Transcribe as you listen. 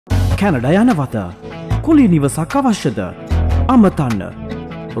Canada යනවත කුලී නිවසක් අවශ්‍යද අමතන්න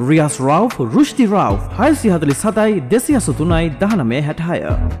රියස් රව් රුෂ්ටි රව් 647යි 283යි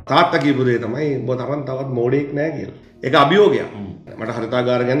 1966 තාත්තා කියපු දේ තමයි ඔබ තමන් තවත් මෝඩෙක් නෑ කියලා. ඒක අභියෝගයක්. මට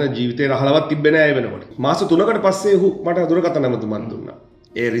හරිතාගාර ගැන ජීවිතේ රහලවත් තිබ්බේ නෑ ඒ වෙනකොට. මාස 3කට පස්සේ ඔහු මට දුරකථන නමතුමක් දුන්නා.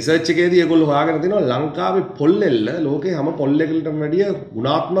 ඒ රිසර්ච් එකේදී ඒගොල්ලෝ හොයාගෙන තිනවා ලංකාවේ පොල්ලෙල්ල ලෝකේ හැම පොල්ලෙකලටම වැඩිය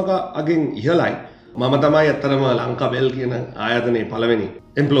ගුණාත්මක අගෙන් ඉහළයි. මම තමයි අත්‍තරම ලංකාබෙල් කියන ආයතනයේ පළවෙනි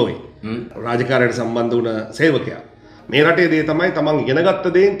එම්ප්ලොයි. රාජකාරියට සම්බන්ධ වුණ සේවකයා. මේ රටේ දේ තමයි තමන් ඉගෙනගත්ත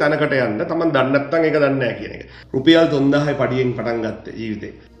දේෙන් තැනකට යන්න තමන් දන්නේ නැත්නම් ඒක දන්නේ නැහැ කියන එක. රුපියල් 3000යි පඩියෙන් පටන් ගත්තේ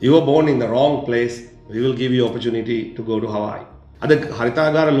ජීවිතේ. You were born in the wrong place. We will give you opportunity to go to Hawaii. අද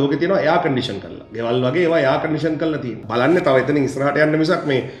හරිතාගාර ලෝකේ තියෙනවා එයා කන්ඩිෂන් කරලා. ගෙවල් වගේ ඒවා එයා කන්ඩිෂන් කරලා තියෙනවා. බලන්න තව එතනින් ඉස්සරහට යන්න මිසක්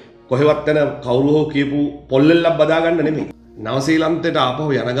මේ කොහෙවත් යන කවුරු හෝ කියපු පොල්ලෙල්ලක් බදා ගන්න නෙමෙයි. නවසීලන්තයට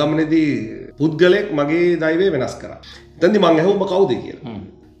ආපහු යන ගමනේදී පුද්ගලයෙක් මගේ දෛවය වෙනස් කරා. එතෙන්දී මං ඇහුවා ඔබ කවුද කියලා.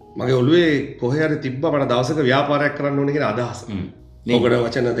 මගේ ඔළුවේ කොහේ හරි තිබ්බ මට දවසක ව්‍යාපාරයක් කරන්න ඕනේ කියන අදහස. ඕකට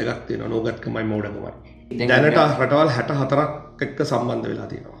වචන දෙකක් තියෙනවා. නෝගත්කමයි මෝඩකමයි. දැනට රටවල් 64ක් එක්ක සම්බන්ධ වෙලා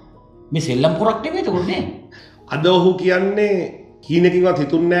තියෙනවා. මේ සෙල්ලම් පොරක් නෙමෙයි ඒක නේ. අද ඔහු කියන්නේ කීනකින්වත්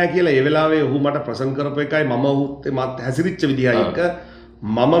හිතුන්නේ නැහැ කියලා ඒ වෙලාවේ ඔහු මට ප්‍රසන්ට් කරපු එකයි මම ඔහුත් මත් හැසිරිච්ච විදියයි එක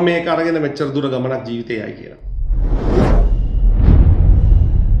මම මේක අරගෙන මෙච්චර දුර ගමනක් ජීවිතේ යයි කියලා.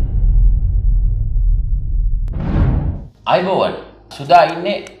 අයිබෝවන් සුදා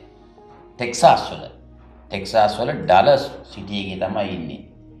ඉන්නේ ටෙක්සාස් වල ඩලස් සිටි එකේ තමයි ඉන්නේ.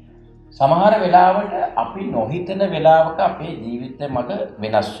 සමහර වෙලාවට අපි නොහිතන වෙලාවක අපේ ජීවිතේ මග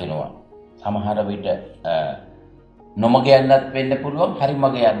වෙනස් වෙනවා. සමහර විට නොමග යන්නත් වෙන්න පුළුවන්, හරි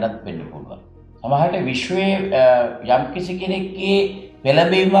මග යන්නත් වෙන්න පුළුවන්. සමහරට විශ්වයේ යම්කිසි කෙනෙක්ගේ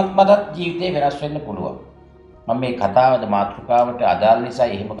පෙළඹවීමක් මතත් ජීවිතේ වෙනස් වෙන්න පුළුවන්. මම මේ කතාවද මාතෘකාවට අදාළ නිසා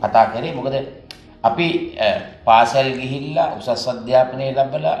එහෙම කතා කරේ. මොකද අපි පාසල් ගිහිල්ලා උසස් අධ්‍යාපනය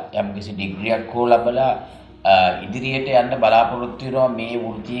ලැබලා යම්කිසි ඩිග්‍රියක් හෝ ලැබලා ඉදිරියට යන්න බලාපොරොත්තු වෙනවා මේ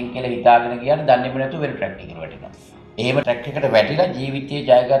වෘත්තියෙන් කියලා හිතාගෙන ගියාට දන්නේම නැතුව වෙන ට්‍රැක් එකකට වැටෙනවා. එහෙම ට්‍රැක් එකට වැටිලා ජීවිතයේ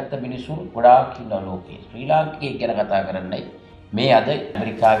ජයගත්ත මිනිසුන් ගොඩාක් ඉන්නවා ලෝකේ. ශ්‍රී ලාංකිකයෙක් ගැන කතා කරන්නයි මේ අද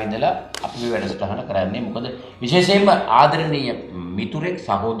ඇමරිකාවේ ඉඳලා අපි මේ වැඩසටහන කරන්නේ. මොකද විශේෂයෙන්ම ආදරණීය මිතුරෙක්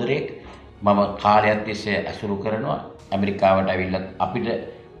සහෝදරයෙක් මම කාලයක් තිස්සේ ඇසුරු කරනවා. ඇමරිකාවට ඇවිල්ලා අපිට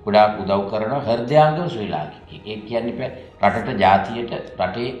ගොඩාක් උදව් කරන හෘදයාංගම ශ්‍රී ලාංකිකයෙක්. ඒ කියන්නේ රටට ජාතියට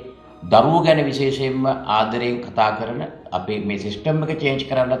රටේ දරුවෝ ගැන විශේෂයෙන්ම ආදරයෙන් කතා කරන අපේ මේ සිස්ටම් එක චේන්ජ්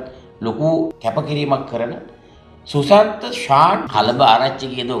කරන්නත් ලොකු කැපකිරීමක් කරන සුසන්ත ශාන් හලබ ආරච්චි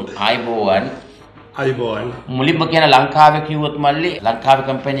කියදුම් අයිබෝවන් මුලින්ම කියන ලංකාවේ කිව්වොත් මල්ලි ලංකාවේ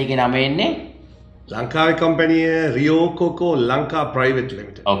කම්පැනි එකේ නම එන්නේ ලංකාවේ කම්පැනිය රියෝ කොකෝ ලංකා ප්‍රයිවට්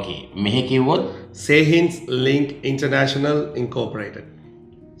ලිමිටඩ්. ඕකේ. මෙහි කිව්වොත් සේහින්ස් ලින්ක් ඉන්ටර්නැෂනල් ඉන්කෝපරේටඩ්.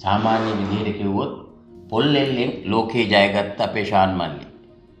 සාමාන්‍ය විදිහට කිව්වොත් පොල්ලෙල්ලෙන් ලෝකේ ජයගත්ත අපේ ශාන් මල්ලි.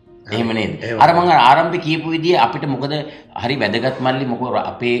 එහෙම නේද? අර මම ආරම්භයේ කියපු විදිහ අපිට මොකද හරි වැදගත් මල්ලි මොකද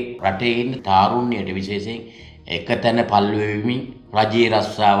අපේ රටේ ඉන්න තාරුණ්‍යයට විශේෂයෙන් එකතැන පල් වෙමින් රජයේ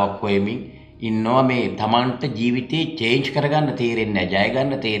රස්සාවක් හොයමින් ඉන්නවා මේ Tamanට ජීවිතේ චේන්ජ් කරගන්න තේරෙන්නේ නැහැ, ජය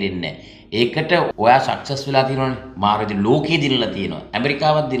ගන්න තේරෙන්නේ නැහැ. ඒකට ඔයා සක්සස් වෙලා තියෙනවනේ. මාරදී ලෝකෙ දිනලා තියෙනවා.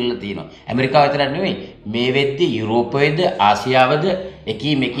 ඇමරිකාවත් දිනලා තියෙනවා. ඇමරිකාව විතරක් නෙමෙයි මේ වෙද්දී යුරෝපයේද ආසියාවද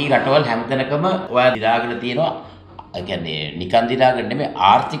එකී මෙකී රටවල් හැමතැනකම ඔයා දිලාගෙන තියෙනවා. ඒ කියන්නේ නිකන් දිලාගෙන නෙමෙයි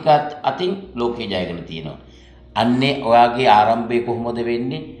ආර්ථික අතින් ලෝකෙ ජයගෙන තියෙනවා. අන්නේ ඔයාගේ ආරම්භය කොහොමද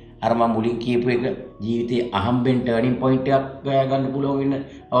වෙන්නේ? අර මම මුලින් කියපු එක ජීවිතේ අහම්බෙන් ටර්නින් පොයින්ට් එකක් ගන්න පුළුවන් වෙන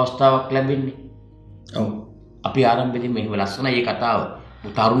අවස්ථාවක් ලැබෙන්නේ. ඔව්. අපි ආරම්භයේදී මේ ලස්සනයි මේ කතාව.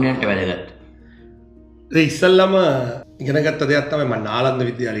 තරුණයන්ට වැදගත්. ඒ ඉස්සල්ලාම ඉගෙන ගත්ත දෙයක් තමයි මම නාලන්ද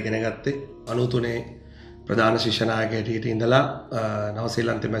විද්‍යාලේ ඉගෙන ගත්තේ. 93 ප්‍රධාන ශිෂ්‍ය නායකයෙක් හිටියට ඉඳලා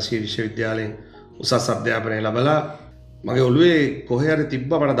නවසීලන්ත මැසි විශ්වවිද්‍යාලයෙන් උසස් අධ්‍යාපනය ලැබලා මගේ ඔළුවේ කොහේ හරි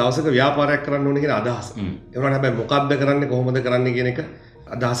තිබ්බ මට දවසක ව්‍යාපාරයක් කරන්න ඕනේ කියන අදහස. ඒ වුණාට හැබැයි මොකක්ද කරන්නේ කොහොමද කරන්නේ කියන එක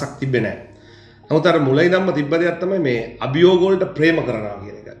අදහසක් තිබ්බේ නැහැ. නමුත් අර මුලින් ඉඳන්ම තිබ්බ දෙයක් තමයි මේ අභියෝග වලට ප්‍රේම කරනවා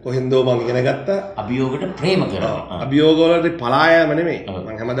කියන එක. කොහෙන්දෝ මම ඉගෙන ගත්තා අභියෝගයට ප්‍රේම කරනවා. අභියෝග වලට පලා යෑම නෙමෙයි.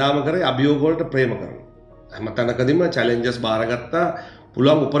 මම හැමදාම කරේ අභියෝග වලට ප්‍රේම කරනවා. හැම තැනකදීම චැලෙන්ජස් බාරගත්තා.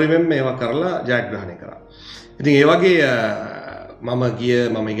 පුළුවන් උපරිමයෙන් මේවා කරලා ජයග්‍රහණය කරා. ඉතින් ඒ වගේ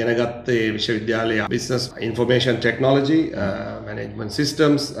මම ඉගෙන ගත්තේ විශ්වවිද්‍යාලයේ business information technology, management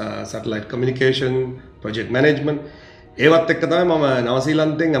systems, satellite communication, project management ඒවත් එක්ක තමයි මම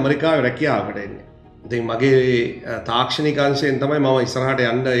නවසීලන්තෙන් ඇමරිකාවේ රැකියාවකට එන්නේ. ඉතින් මගේ තාක්ෂණික අංශයෙන් තමයි මම ඉස්සරහට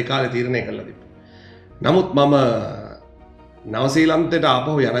යන්න ඒ කාලේ තීරණය කළා තිබ්බේ. නමුත් මම නවසීලන්තයට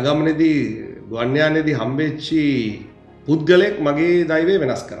ආපහු යන ගමනේදී ගුවන් යානයේදී හම්බෙච්චි පුද්ගලයෙක් මගේ දෛවය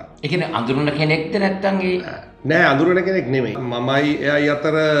වෙනස් කරා. ඒ කියන්නේ අඳුරන කෙනෙක්ද නැත්නම් නෑ අඳුරන කෙනෙක් නෙමෙයි. මමයි එයයි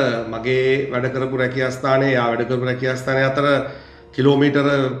අතර මගේ වැඩ කරපු රැකියා ස්ථානයේ එයා වැඩ කරපු රැකියා ස්ථානයේ අතර කිලෝමීටර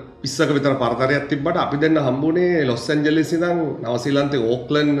 20ක විතර පරතරයක් තිබ්බට අපි දෙන්න හම්බුනේ ලොස් ඇන්ජලිස් ඉඳන් නවසීලන්තේ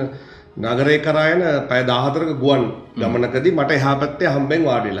ඕක්ලන්ඩ් නගරේ කරා යන පැය 14ක ගුවන් ගමනකදී මට එහා පැත්තේ හම්බෙන්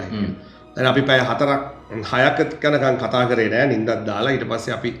වාඩි වෙලා හිටියා. දැන් අපි පැය 4ක් 6ක යනකම් කතා කරේ නෑ නිින්දක් දාලා. ඊට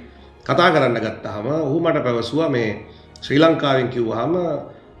පස්සේ අපි කතා කරන්න ගත්තාම ඌ මට පැවසුවා මේ ශ්‍රී ලංකාවෙන් කිව්වහම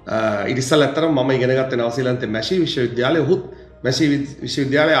ඊට ඉස්සෙල්ලා ඇත්තටම මම ඉගෙන ගත්තේ නවසීලන්තේ මැෂි විශ්වවිද්‍යාලයේ. ඔහුත් මැෂි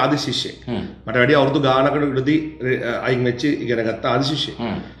විශ්වවිද්‍යාලයේ ආදි ශිෂ්‍යෙක්. මට වැඩි අවුරුදු ගානකට උඩදී අයින් වෙච්ච ඉගෙන ගත්ත ආදි ශිෂ්‍යෙක්.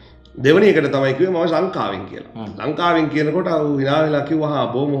 දෙවනි එකට තමයි කිව්වේ මම ලංකාවෙන් කියලා. ලංකාවෙන් කියනකොට ඌ hina වෙලා කිව්වා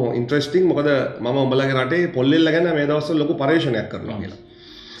බොහොම ඉන්ටරෙස්ටිං මොකද මම උඹලගේ රටේ පොල්ලෙල්ල ගැන මේ දවස්වල ලොකු පරීක්ෂණයක් කරනවා කියලා.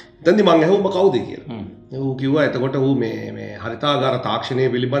 එතෙන්දි මං ඇහුවා ඔබ කවුද කියලා. ඌ කිව්වා එතකොට ඌ මේ හරිතාගාර තාක්ෂණය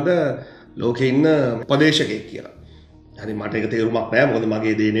පිළිබඳ ලෝකේ ඉන්න උපදේශකයෙක් කියලා. හරි මට ඒක තේරුමක් නෑ මොකද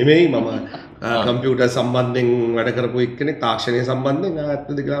මගේ දේ නෙමෙයි මම කම්පියුටර් සම්බන්ධයෙන් වැඩ කරපු එක්කෙනෙක් තාක්ෂණය සම්බන්ධයෙන්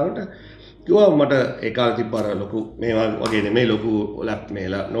ඇත්තද කියලාට කිව්වා මට ඒ කාලේ තිබ්බ අර ලොකු මේ වගේ නෙමෙයි ලොකු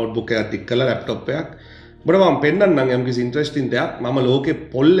නෝට්බුක් එකක් දික් කරලා ලැප්ටොප් එකක් උඹට මම පෙන්නන්නම් යම්කිසි ඉන්ටරෙස්ටිං දෙයක් මම ලෝකේ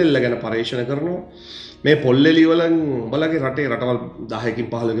පොල්ලෙල්ල ගැන පරීක්ෂණ කරනවා මේ පොල්ලෙලි වලින් උඹලගේ රටේ රටවල් 10කින්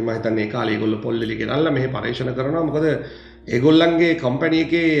 15කින් මම හිතන්නේ ඒ කාලේ ඒගොල්ලෝ පොල්ලෙලි ගෙනල්ලා මෙහෙ පරීක්ෂණ කරනවා මොකද ඒගොල්ලන්ගේ කම්පැනි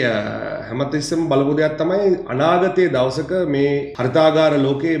එකේ හැමතිස්සෙම බලපු දෙයක් තමයි අනාගතයේ දවසක මේ හරිතාගාර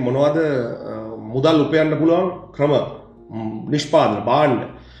ලෝකේ මොනවද මුදල් උපයන්න පුළුවන් ක්‍රම නිෂ්පාදන භාණ්ඩ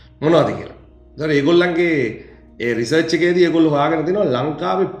මොනවද කියලා. ඒතර ඒගොල්ලන්ගේ ඒ රිසර්ච් එකේදී ඒගොල්ලෝ හොයාගෙන තිනවා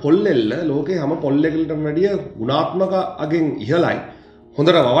ලංකාවේ පොල්ලෙල්ල ලෝකේ හැම පොල්ලෙකලටම වැඩිය ගුණාත්මක අගෙන් ඉහළයි.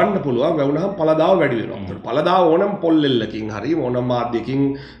 හොඳට වවන්න පුළුවන් වැවුනහම පළදාව වැඩි වෙනවා. ඒතර පළදාව ඕනම පොල්ලෙල්ලකින් හරි ඕනම මාධ්‍යකින්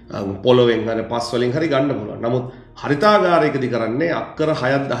පොළොවෙන් හරි පස් වලින් හරි ගන්න පුළුවන්. නමුත් හරිතාගාරයකදී කරන්නේ අක්කර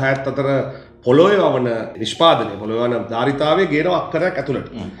 6ක් 10ක් අතර පොළොවේ වවන නිෂ්පාදනය පොළොවේ වවන ධාරිතාවයේ ගේන අක්කරයක්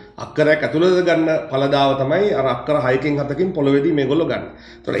ඇතුළට. අක්කරයක් ඇතුළට ගන්න පළදාව තමයි අර අක්කර 6කින් 7කින් පොළොවේදී මේගොල්ලෝ ගන්න.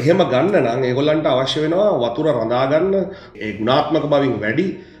 ඒතකොට එහෙම ගන්න නම් ඒගොල්ලන්ට අවශ්‍ය වෙනවා වතුර රඳා ගන්න ඒ ගුණාත්මක බවින් වැඩි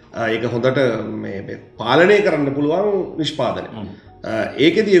ඒක හොඳට මේ පාලනය කරන්න පුළුවන් නිෂ්පාදනය.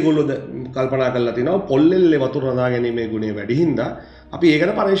 ඒකෙදී ඒගොල්ලෝ කල්පනා කරලා තිනවා පොල්ලෙල්ලේ වතුර රඳා ගැනීමේ ගුණය වැඩි හින්දා අපි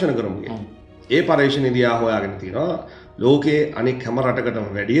ඒකට පරීක්ෂණ කරමු කියලා. ඒ පරීක්ෂණයේදී හොයාගෙන තිනවා ලෝකයේ අනෙක් හැම රටකටම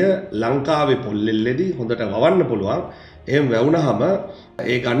වැඩිය ලංකාවේ පොල්ලෙල්ලේදී හොඳට වවන්න පුළුවන්. එහෙම වැවුනහම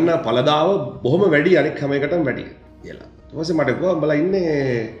ඒ ගන්න පළදාව බොහොම වැඩි අනෙක් හැම එකටම වැඩි කියලා. ඊට පස්සේ මට කිව්වා උඹලා ඉන්නේ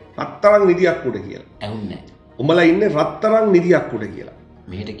රත්තරන් නිදියක් උඩ කියලා. ඇහුන්නේ. උඹලා ඉන්නේ රත්තරන් නිදියක් උඩ කියලා.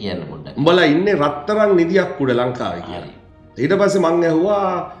 මෙහෙට කියන්න පොඩ්ඩක්. උඹලා ඉන්නේ රත්තරන් නිදියක් උඩ ලංකාවේ කියලා. ඊට පස්සේ මං ඇහුවා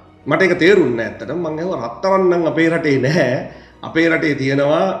මට ඒක තේරුන්නේ නැහැ ඇත්තටම. මං ඇහුවා රත්තරන් නම් අපේ රටේ නැහැ. අපේ රටේ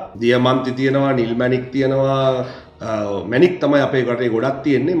තියෙනවා දියමන්ති තියෙනවා නිල් මැණික් තියෙනවා මැණික් තමයි අපේ රටේ ගොඩක්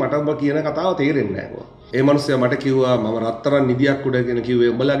තියෙන්නේ. මට ඔබ කියන කතාව තේරෙන්නේ නැහැ. ඒ මිනිස්සයා මට කිව්වා මම රත්තරන් නිදියක් උඩ කියන කිව්වේ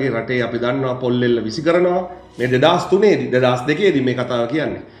උඹලගේ රටේ අපි දන්නවා පොල්ලෙල්ල විසි කරනවා. මේ 2003ේදී 2002ේදී මේ කතාව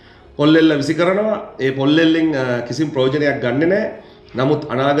කියන්නේ. පොල්ලෙල්ල විසි කරනවා. ඒ පොල්ලෙල්ලෙන් කිසිම ප්‍රයෝජනයක් ගන්නෙ නැහැ. නමුත්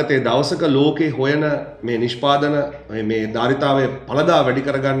අනාගතයේ දවසක ලෝකේ හොයන මේ නිෂ්පාදන මේ ධාරිතාවයේ පළදා වැඩි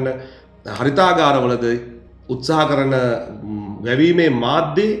කරගන්න හරිතාගාරවලද උත්සාහ කරන වැවීමේ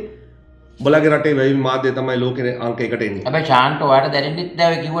මාධ්‍යේ උඹලගේ රටේ වැවීමේ මාධ්‍ය තමයි ලෝකේ අංක 1ට එන්නේ. හැබැයි ශාන්ට ඔයාලට දැනෙන්නෙත්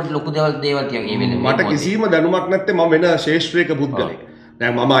නැහැ කිව්වට ලොකු දේවල් තියන්නේ මේ වෙලේ. මට කිසිම දැනුමක් නැත්තේ මම වෙන ශාස්ත්‍රීය පුද්ගලෙක්.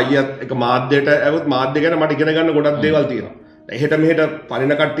 දැන් මම අයියත් එක මාධ්‍යයට આવුත් මාධ්‍ය ගැන මට ඉගෙන ගන්න ගොඩක් දේවල් තියෙනවා. එහෙට මෙහෙට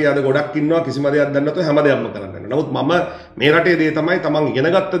පරිණ කට්ටිය අද ගොඩක් ඉන්නවා කිසිම දෙයක් දන්නේ නැතුව හැම දෙයක්ම කරන්නේ. නමුත් මම මේ රටේ දේ තමයි තමන්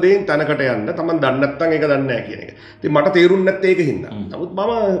ඉගෙනගත්ත දේෙන් තැනකට යන්න තමන් දන්නේ නැත්නම් ඒක දන්නේ නැහැ කියන එක. ඉතින් මට තේරුන්නේ නැත්තේ ඒක හින්දා. නමුත්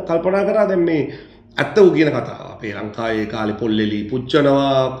මම කල්පනා කරා දැන් මේ ඇත්ත වූ කියන කතාව. අපේ ලංකාවේ කාලේ පොල්ලෙලි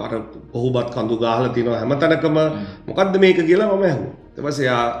පුච්චනවා, අර කොහොබත් කඳු ගහලා තිනවා හැම තැනකම. මොකද්ද මේක කියලා මම ඇහුවා. ඊට පස්සේ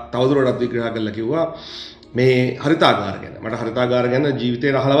යා තවදුරටත් විග්‍රහ කරලා කිව්වා මේ හරිතාගාර ගැන. මට හරිතාගාර ගැන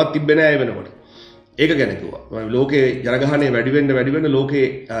ජීවිතේ රහලවත් තිබ්බේ නෑ ඒ වෙනකොට. ඒක ගැන කිව්වා. ලෝකේ ජනගහනය වැඩි වෙන්න ලෝකේ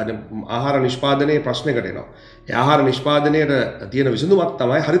ආහාර නිෂ්පාදනයේ ප්‍රශ්නයකට එනවා. ඒ ආහාර නිෂ්පාදනයේ තියෙන විසඳුමක්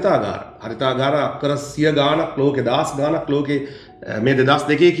තමයි හරිතාගාර. හරිතාගාර අක්කර 100 ගාණක් ලෝකේ 1000 ගාණක් ලෝකේ මේ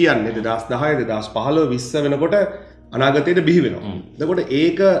 2002 කියන්නේ 2010 2015 20 වෙනකොට අනාගතයට බිහි වෙනවා. එතකොට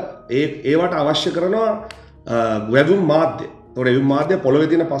ඒවට අවශ්‍ය කරනවා වැවුම් මාධ්‍ය. ඒතකොට වැවුම් මාධ්‍ය පොළවේ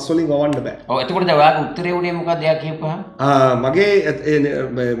තියෙන පස් වලින් වවන්න බෑ. ඔව් එතකොට දැන් ඔයාගේ උත්තරේ උනේ මොකක්ද යා කියපුවා? මගේ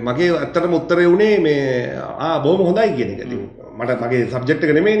ඇත්තටම උත්තරේ උනේ මේ බොහොම හොඳයි කියන එක. ඉතින් මට මගේ සබ්ජෙක්ට්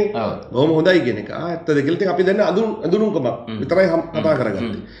එක නෙමෙයිනේ. බොහොම හොඳයි කියන එක. ඇත්තද කියලා ඉතින් අපි දැන් අඳුනුකමක් විතරයි කතා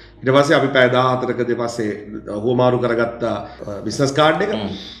කරගත්තේ. ඊට පස්සේ අපි පැය 14ක දෙපස්සේ හුවමාරු කරගත්තා බිස්නස් කාඩ් එක.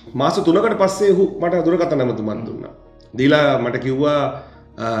 මාස 3කට පස්සේ මට දුරකථන නමතුමක් දුන්නා. දීලා මට කිව්වා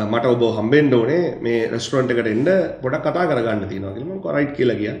මට ඔබ හම්බෙන්න ඕනේ මේ රෙස්ටුරන්ට් එකට එන්න පොඩක් කතා කරගන්න තියෙනවා කියලා. මම කිව්වා රයිට්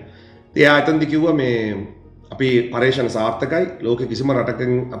කියලා ගියා. ඉතින් එයා එතනදි කිව්වා මේ අපි පරීක්ෂණ සාර්ථකයි. ලෝකෙ කිසිම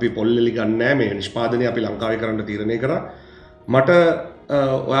රටකින් අපි පොල්ලෙලි ගන්න නැහැ. මේ නිෂ්පාදනය අපි ලංකාවේ කරන්න තීරණය කරා. මට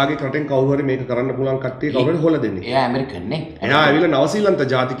ඔයාගේ රටෙන් කවුරු හරි මේක කරන්න පුළුවන් කට්ටිය කවුරු හරි හොයලා දෙන්නේ. එයා ඇමරිකන් නේ. එයා ඇවිල්ලා නවසීලන්ත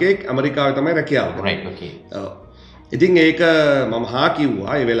ජාතිකයෙක් ඇමරිකාවේ තමයි රැකියාව කරන්නේ. රයිට් ඕකේ. ඔව්. ඉතින් ඒක මම හා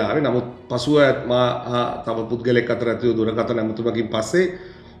කිව්වා ඒ වෙලාවේ. නමුත් පසුව මා තව පුද්ගලෙක් අතර ඇතුළු දුරකථන ඇමතුමකින් පස්සේ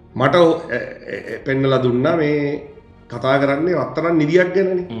මට පෙන්නලා දුන්නා මේ කතා කරන්නේ රත්තරන් නිදියක්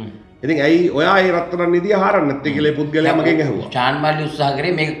ගැනනේ. ඉතින් ඇයි ඔයා ඒ රත්තරන් නිදිය හරන්නේ නැත්තේ කියලා පුද්ගලයා මගෙන් ඇහුවා. ෂාන් මල්ලි උත්සාහ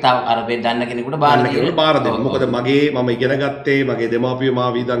කරේ මේක තව අර වෙන්න කෙනෙකුට බාර දෙන්න. මොකද මම ඉගෙන ගත්තේ මගේ දෙමාපියෝ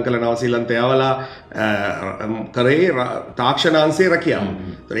මාව වීදම් කළ නවසීලන්තේ යවලා කරේ තාක්ෂණාංශයේ රැකියාව.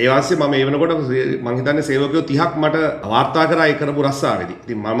 ඒ වාස්සේ මම ඒ වෙනකොට මං හිතන්නේ සේවකයෝ 30ක් මට වාර්තා කරා ඒ කරපු රස්සාවේදී.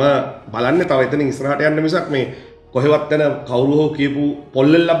 ඉතින් මම බලන්නේ තව එතනින් ඉස්සරහට යන්න මිසක් මේ කොහෙවත් යන කවුරු හෝ කියපු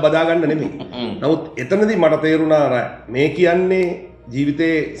පොල්ලෙල්ලක් බදා ගන්න නෙමෙයි. නමුත් එතනදී මට තේරුණා මේ කියන්නේ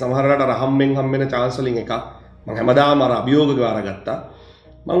ජීවිතේ සමහරකට රහම්ෙන් හම්බෙන chance වලින් එකක්. මම හැමදාම අර අභියෝගක වාරගත්තා.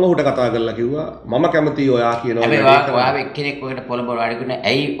 මම ඔහුට කතා කරලා කිව්වා මම කැමතියි ඔයා කියනවා. හැබැයි ඔයා එක්කෙනෙක් ඔයකට පොළඹ වාඩි කරන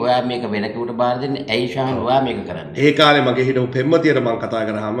ඇයි ඔයා මේක වෙන කෙනෙකුට බාර දෙන්නේ? ඇයි ෂාන් ඔයා මේක කරන්නේ? ඒ කාලේ මගේ හිටපු පෙම්වතියට මම කතා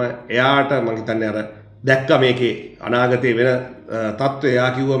කරාම එයාට මම හිතන්නේ අර දැක්ක මේකේ අනාගතේ වෙන තත්ත්වය.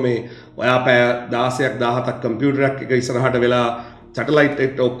 එයා කිව්වා මේ ඔයා පැය 16ක් 17ක් කම්පියුටරයක් එක ඉස්සරහට වෙලා සැටලයිට්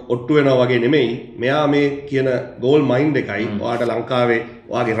එක්ක ඔට්ටු වෙනවා වගේ නෙමෙයි. මෙයා මේ කියන ගෝල් මයින්ඩ් එකයි ඔයාට ලංකාවේ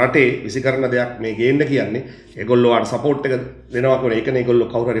ඔයාගේ රටේ විසිකරන දෙයක් මේ ගේන්න කියන්නේ. ඒගොල්ලෝ ඔයාට සපෝට් එක දෙනවා කියන එකනේ ඒගොල්ලෝ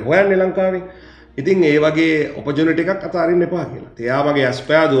කවුරු හරි හොයන්නේ ලංකාවේ. ඉතින් ඒ වගේ ඔපචුනිටි එකක් අතාරින්න එපා කියලා. එයා මගේ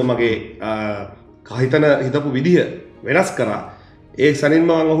ඇස්පෑදුව මගේ හිතපු විදිහ වෙනස් කරා. ඒ සනින්ම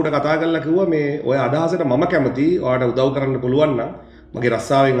මම ඔහුට කතා කරලා කිව්වා මේ ඔය අදහසට මම කැමතියි. ඔයාට උදව් කරන්න පුළුවන් නම් මගේ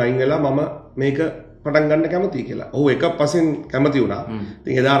රස්සාවෙන් අයින් වෙලා මම මේක පටන් ගන්න කැමතියි කියලා. ඔහු එක පස්සෙන් කැමති වුණා.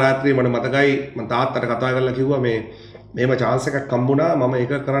 ඉතින් එදා රාත්‍රියේ මට මතකයි මම තාත්තට කතා කරලා කිව්වා මේම chance එකක් හම්බුණා මම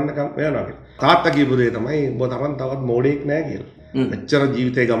ඒක කරන්න යනවා කියලා. තාත්තා කියපු දේ තමයි ඔබ තරම් තවත් මෝඩෙක් නෑ කියලා. මෙච්චර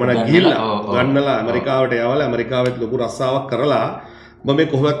ජීවිතේ ගමනක් ගිහිල්ලා ගන්නලා ඇමරිකාවට යවලා ඇමරිකාවෙත් ලොකු රස්සාවක් කරලා ඔබ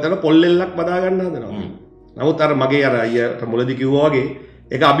මේ කොහොමද යන පොල්ලෙල්ලක් බදා ගන්න හදනවා. නමුත් අර මගේ අර අයියට මුලදී කිව්වා වගේ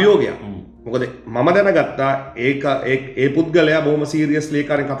ඒක අභියෝගයක්. මොකද මම දැනගත්තා ඒක ඒ පුද්ගලයා බොහොම සීරියස්ලි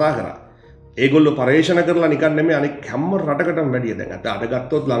ඒකාරෙන් කතා කරා. ඒගොල්ලෝ පර්යේෂණ කරලා නිකන් නෙමෙයි අනික හැම රටකටම වැඩිය දැන් අද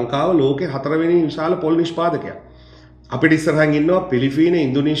ගත්තොත් ලංකාව ලෝකේ 4 වෙනි විශාල පොල් නිෂ්පාදකයක්. අපිට ඉස්සරහින් ඉන්නවා පිලිපීනේ,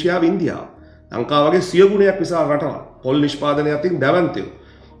 ඉන්දුනීසියාව, ඉන්දියාව. ලංකාව වගේ 100 ගුණයක් විශාල රටවල් පොල් නිෂ්පාදනය අතින් දැවන්තයෝ.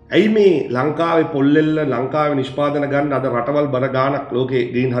 ඇයි මේ ලංකාවේ පොල්ලෙල්ල ලංකාවේ නිෂ්පාදන ගන්න අද රටවල් බර ගානක් ලෝකේ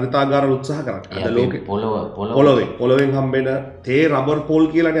ග්‍රීන් හරිතාගාර උත්සාහ කරන්නේ. අද ලෝකේ පොළොවෙන් හම්බෙන තේ රබර් පොල්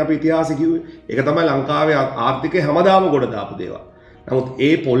කියලානේ අපි ඉතිහාසෙ කිව්වේ. ඒක තමයි ලංකාවේ ආර්ථිකය හැමදාම ගොඩ දාපු දේවල්. නමුත්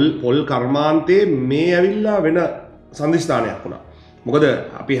ඒ පොල් කර්මාන්තයේ මේ ඇවිල්ලා වෙන සම්දිස්ථානයක් වුණා. මොකද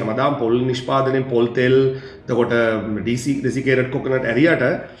අපි හැමදාම පොල් නිෂ්පාදනයෙන් පොල් තෙල් එතකොට ඩෙසිකේටඩ් කොකනට් ඇරියට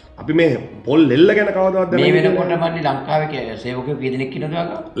අපි මේ පොල් එල්ල ගැන කවදාවත් මේ වෙනකොට මන්නේ ලංකාවේ සේවකයෝ කී දෙනෙක් ඉන්නවද?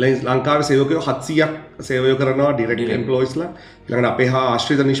 ලංකාවේ සේවකයෝ 700ක් සේවය කරනවා ඩිරෙක්ට් එම්ප්ලොයිස්ලා. ඊළඟට අපේ හා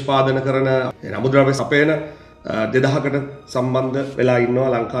ආශ්‍රිත නිෂ්පාදන කරන අමුද්‍රව්‍ය සපයන 2000කට සම්බන්ධ වෙලා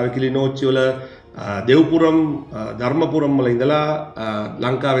ඉන්නවා ලංකාවේ කිලිනෝච්චි වල දෙව්පුරම් ධර්මපුරම් වල ඉඳලා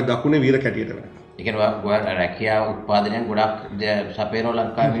ලංකාවේ දකුණේ වීර කැටියට වෙනවා. ඒ කියන්නේ රැකියාව උත්පාදනයන් ගොඩක් සපයනවා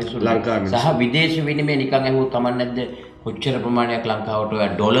ලංකාවේ මිනිස්සු. සහ විදේශ විනිමය නිකන් ඇහුවොත් කමක් නැද්ද? කොච්චර ප්‍රමාණයක් ලංකාවට ඔය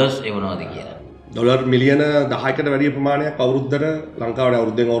ඩොලර්ස් එවනවද කියලා. ඩොලර් මිලියන 10කට වැඩි ප්‍රමාණයක් අවුරුද්දට ලංකාවට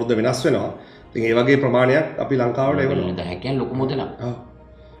අවුරුද්දෙන් අවුරුද්ද වෙනස් වෙනවා. ඉතින් ඒ වගේ ප්‍රමාණයක් අපි ලංකාවට එවනවා. 10 කියන්නේ ලොකු මුදලක්. ඔව්.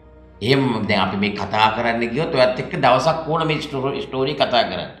 එහෙම දැන් අපි මේ කතා කරන්න ගියොත් ඔයත් එක්ක දවසක් ඕන මේ ස්ටෝරි කතා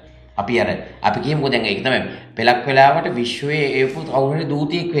කරන්න. අපි කියමුකෝ දැන් ඒක තමයි පෙලක් වෙලාවට විශ්වයේ ඒ කවුරුහරි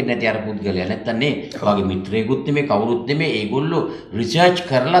දූතියෙක් වෙන්නේ නැති අර පුද්ගලයා නැත්තම් නේ ඔයාගේ මිත්‍රයෙකුත් නෙමෙයි කවුරුත් නෙමෙයි ඒගොල්ලෝ රිසර්ච්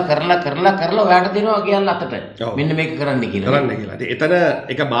කරලා ඔයාට දෙනවා කියලා අතට මෙන්න මේක කරන්න කියලා. එතන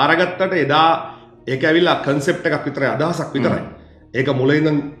ඒක බාරගත්තට එදා ඒක ඇවිල්ලා කන්සෙප්ට් එකක් විතරයි අදහසක් විතරයි. ඒක මුලින්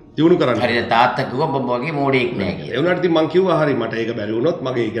ඉඳන් දිනු කරන්න. හරියට තාත්තා කිව්වා බබ වගේ මෝඩෙක් නෑ කියලා. ඒ වුණාට ඉතින් මං කිව්වා හරි මට ඒක බැරි වුණොත්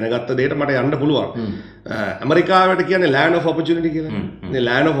මගේ ඉගෙන ගත්ත දෙයට මට යන්න පුළුවන්. ඇමරිකාවට කියන්නේ land of opportunity කියලා. මේ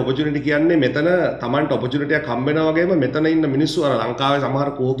land of opportunity කියන්නේ මෙතන Tamanට opportunity එකක් හම්බ වෙනවා වගේම මෙතන ඉන්න මිනිස්සු අර ලංකාවේ සමහර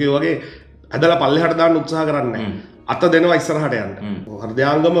කෝකියෝ වගේ ඇදලා පල්ලෙහාට දාන්න උත්සාහ කරන්නේ නැහැ. අත දෙනවා ඉස්සරහට යන්න.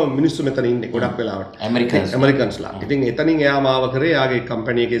 හෘදයාංගම මිනිස්සු මෙතන ඉන්නේ ගොඩක් වෙලාවට. ඇමරිකන්ස්ලා. ඉතින් එතනින් එයා මාව කරේ එයාගේ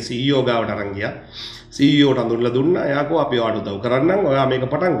කම්පැනි එකේ CEO ගාවට අරන් ගියා. CEO ට අඳුරලා දුන්නා. එයාකෝ අපි ඔයාට උදව් කරන්නම්. ඔයා මේක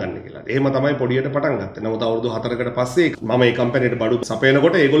පටන් ගන්න කියලා. එහෙම තමයි පොඩියට පටන් ගත්තේ. නමුත් අවුරුදු 4කට පස්සේ මම මේ කම්පැනිට බඩු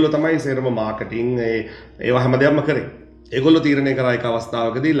සපයනකොට ඒගොල්ලෝ තමයි සේරම මාකටිං ඒවා හැමදේම කරේ. ඒගොල්ලෝ තීරණය කරා එක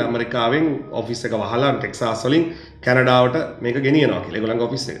අවස්ථාවකදී ඇමරිකාවෙන් ඔෆිස් එක වහලා ටෙක්සාස් වලින් කැනඩාවට මේක ගෙනියනවා කියලා. ඒගොල්ලන්ගේ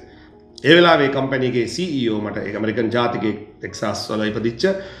ඔෆිස් එක. ඒ වෙලාවේ කම්පැනි එකේ CEO මට ඒක ඇමරිකන් ජාතිකයෙක් ටෙක්සාස් වල ඉපදිච්ච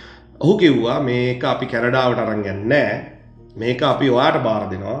ඔහු කිව්වා මේක අපි කැනඩාවට අරන් යන්නේ නැහැ. මේක අපි ඔයාට බාර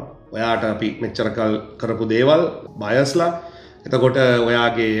දෙනවා. ඔයාට අපි මෙච්චර කල් කරපු දේවල් බයස්ලා එතකොට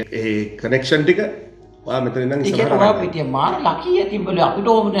ඔයාගේ ඒ කනෙක්ෂන් ටික ඔයා මෙතන ඉඳන් ඉස්සරහට ඔයා පිටිය මාර ලකිය තිබ්බලු අපිට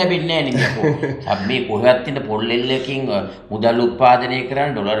ඕම ලැබෙන්නේ නැහැ නේ මේ කොහෙවත් ඉන්න පොල්ලෙල්ලකින් මුදල් උත්පාදනය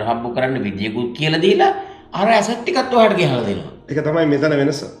කරන්න ඩොලර් හම්බ කරන්න විදියකුත් කියලා දීලා අර ඇසට් ටිකත් ඔයාලට ගෙනලා දෙනවා. ඒක තමයි මෙතන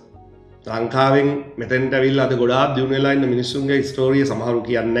වෙනස. ලංකාවෙන් මෙතෙන්ට ඇවිල්ලා අද ගොඩාක් දියුණු වෙලා ඉන්න මිනිස්සුන්ගේ ස්ටෝරිය සමහරු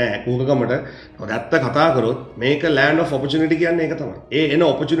කියන්නේ නැහැ. කුහකකමට ඇත්ත කතා කරොත් මේක land of opportunity කියන්නේ ඒක තමයි. ඒ එන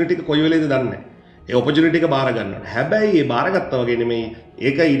opportunity එක කොයි වෙලේද දන්නේ නැහැ. ඒ opportunity එක බාර ගන්න ඕනේ. හැබැයි ඒ බාරගත්තා වගේ නෙමෙයි.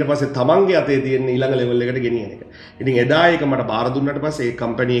 ඒක ඊට පස්සේ තමන්ගේ අතේ තියෙන ඊළඟ ලෙවල් එකට ගෙනියන එක. ඉතින් එදා ඒක මට බාර දුන්නාට පස්සේ ඒ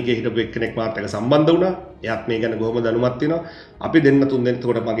කම්පැනි එකේ හිටපු එක්කෙනෙක් මාත් එක්ක සම්බන්ධ වුණා. එයාත් මේ ගැන කොහොමද දැනුමත් වෙනවා. අපි දෙන්න තුන් දෙනෙක්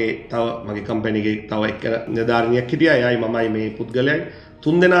උඩ මගේ කම්පැනි එකේ තව එක්ක නිලධාරියෙක් හිටියා. එයායි මමයි මේ පුද්ගලයයි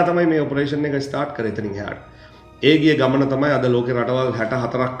තුන් දෙනා තමයි මේ ඔපරේෂන් එක ස්ටාර්ට් කරේ එතනින් එහාට. ඒ ගිය ගමන තමයි අද ලෝකේ රටවල්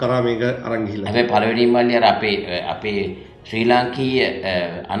 64ක් කරා මේක අරන් ගිහිල්ලා. හැබැයි පළවෙනිම මල්ලි අර අපේ ශ්‍රී ලාංකීය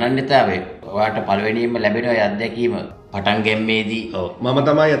අනන්‍යතාවය ඔයාට පළවෙනියෙන්ම ලැබෙන ඔය අත්දැකීම පටන් ගැම්මේදී මම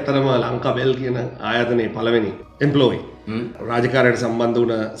තමයි ඇත්තටම ලංකා බෙල් කියන ආයතනයේ පළවෙනි එම්ප්ලොයි රාජකාරියට සම්බන්ධ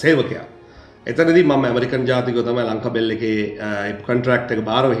වුණ සේවකයා. එතනදී මම ඇමරිකන් ජාතිකව තමයි ලංකා බෙල් එකේ කොන්ට්‍රැක්ට් එක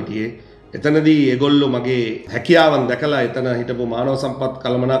බාරව හිටියේ. එතනදී ඒගොල්ලෝ මගේ හැකියාවන් දැකලා එතන හිටපු මානව සම්පත්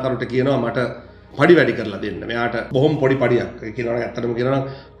කළමනාකරුට කියනවා මට පඩි වැඩි කරලා දෙන්න. මෙයාට බොහොම පොඩි පඩියක්. ඒ කියනවා ඇත්තටම කියනවා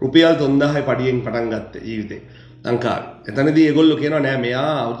රුපියල් 3000යි පඩියෙන් පටන් ගත්තේ ජීවිතේ ලංකාවේ. එතනදී ඒගොල්ලෝ කියනවා නෑ මෙයා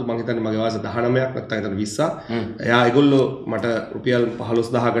අවුරුදු මං හිතන්නේ මගේ වයස 19ක් නැත්නම් එතන 20ක්. එයා ඒගොල්ලෝ මට රුපියල්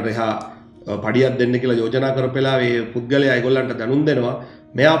 15000කට එහා පඩියක් දෙන්න කියලා යෝජනා කරපෙලා මේ පුද්ගලයා ඒගොල්ලන්ට දැනුම් දෙනවා.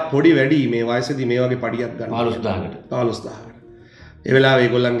 මෙයා පොඩි වැඩි මේ වයසේදී මේ වගේ පඩියක් ගන්න 15000කට. ඒ වෙලාවේ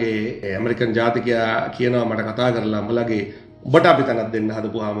ඒගොල්ලන්ගේ ඇමරිකන් ජාතිකයා කියනවා මට කතා කරලා උඹලගේ ඔබට අපි තනක් දෙන්න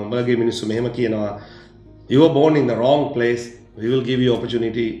හදපුවාම උඹලගේ මිනිස්සු මෙහෙම කියනවා you were born in the wrong place we will give you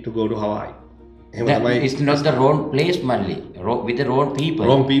opportunity to go to Hawaii. එහෙම තමයි. It's not the wrong place manly with the wrong people.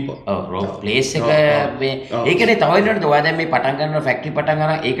 wrong place එක මේ ඒකනේ තව වෙනවද ඔයා දැන් මේ පටන් ගන්න ෆැක්ටරි පටන්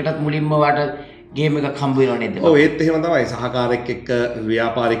ගන්න ඒකටත් මුලින්ම වාට ගේම් එකක් හම්බ වෙනව නේද? ඔව් ඒත් එහෙම තමයි. සහකාරයෙක් එක්ක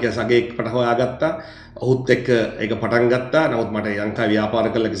ව්‍යාපාරිකයා සගයෙක්ට හොයාගත්තා. ඔහුත් එක්ක ඒක පටන් ගත්තා. නමුත් මට ලංකාවේ ව්‍යාපාර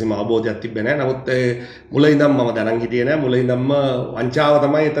කරලා කිසිම අවබෝධයක් තිබ්බේ නැහැ. නමුත් මුල ඉඳන් මම දැනන් හිටියේ නැහැ. මුල ඉඳන්ම වංචාව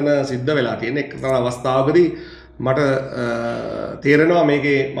තමයි එතන සිද්ධ වෙලා තියෙන්නේ. එක්තරා අවස්ථාවකදී මට තේරෙනවා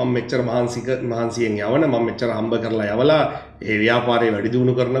මේකේ මම මෙච්චර මහන්සියෙන් යවන මම මෙච්චර හම්බ කරලා යවලා ඒ ව්‍යාපාරේ වැඩි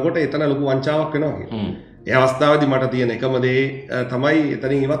දියුණු කරනකොට එතන ලොකු වංචාවක් වෙනවා කියලා. ඒ අවස්ථාවේදී මට තියෙන එකම දේ තමයි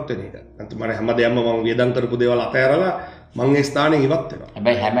එතනින් ඉවත් වෙන එක. නැත්නම් මම හැමදේම මම වියදම් කරපු දේවල් අතහැරලා මම ඒ ස්ථානෙන් ඉවත් වෙනවා.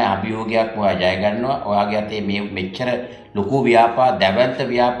 හැබැයි හැම අභියෝගයක්ම ඔයා ජය ගන්නවා. ඔයාගේ අතේ මේ මෙච්චර ලොකු දැවැන්ත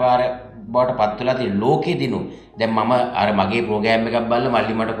ව්‍යාපාර බවට පත් වෙලා තියෙන ලෝකෙ දිනු. දැන් මම අර මගේ ප්‍රෝග්‍රෑම් එකක් බලලා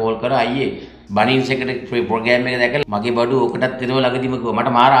මල්ලි මට කෝල් කරා අයියේ බනින්ස් එකට ප්‍රෝග්‍රෑම් එක දැකලා මගේ බඩු ඕකටත් දෙනවා ළඟදිම කිව්වා.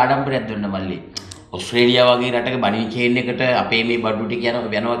 මට මාර ආඩම්බරයක් දුන්න මල්ලි. ඔස්ට්‍රේලියාව වගේ රටක බනින් චේන් එකට අපේ මේ බඩු ටික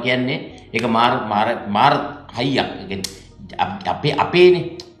යනවා කියන්නේ ඒක මාර හයියක්. අපේනේ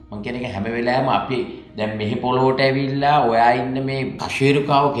මං කියන්නේ හැම වෙලාවෙම අපි දැන් මෙහි පොළොවට ඇවිල්ලා ඔයා ඉන්න මේ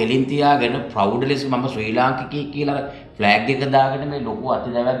කෂේරුකාව කෙලින් තියාගෙන ප්‍රවුඩ් ලෙස මම ශ්‍රී ලාංකිකයෙක් කියලා ෆ්ලෑග් එක දාගෙන මේ ලොකු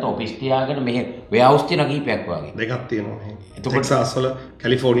අතිදැවැන්ත ඔෆිස් තියාගෙන මෙහි වෙහවුස් තියෙන කීපයක් වගේ දෙකක් තියෙනවා මෙහි. ටෙක්සාස් වල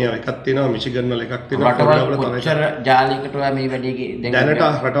කැලිෆෝනියාව එකක් තියෙනවා මිචිගන් වල එකක් තියෙනවා. කොච්චර ජාලයකට ඔයා මේ වැඩේ දැනට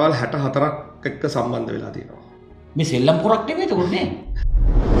රටවල් 64ක් එක්ක සම්බන්ධ වෙලා තියෙනවා. මේ සෙල්ලම් පොරක් නෙමෙයිද කොන්නේ?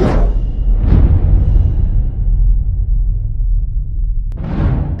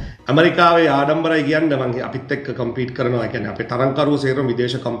 ඇමරිකාවේ ආඩම්බරයි කියන්නේ මම අපිත් එක්ක කම්පීට් කරනවා. ඒ කියන්නේ අපේ තරංකරුවෝ සේරම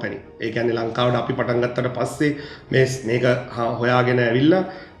විදේශ කම්පැනි. ඒ කියන්නේ ලංකාවට අපි පටන් ගත්තට පස්සේ මේක හොයාගෙන ඇවිල්ලා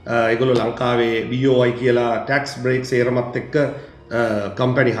ඒගොල්ලෝ ලංකාවේ BOI කියලා ටැක්ස් බ්‍රේක් සේරමත් එක්ක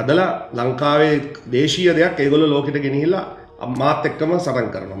කම්පැනි හදලා ලංකාවේ දේශීය දෙයක් ඒගොල්ලෝ ලෝකෙට ගෙනහිලා මාත් එක්කම සටන්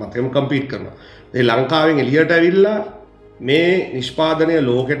කරනවා. මාත් එක්කම කම්පීට් කරනවා. ඒ ලංකාවෙන් එළියට ඇවිල්ලා මේ නිෂ්පාදනය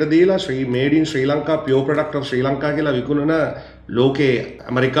ලෝකෙට දීලා made in Sri Lanka පියෝර් product of ශ්‍රී ලංකා කියලා විකුණන ලෝකේ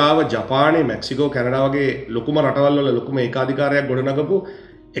ඇමරිකාව ජපානය මෙක්සිකෝ කැනඩා වගේ ලොකුම රටවල් වල ලොකුම ඒකාධිකාරයක් ගොඩනගපු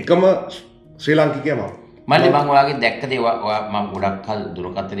එකම ශ්‍රී ලාංකිකයා මම. මල්ලි මම ඔයාගේ දැක්ක දේ මම ගොඩක් කල්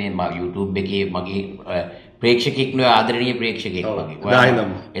දුරකථනයේ මම YouTube එකේ මගේ ප්‍රේක්ෂකෙක් නේ ආදරණීය ප්‍රේක්ෂකෙක් වගේ.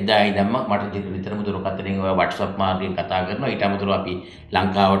 එදා ඉඳන්ම මට නිතරම දුරකථනයෙන් ඔයා WhatsApp මාර්ගයෙන් කතා කරනවා. ඊට අමතරව අපි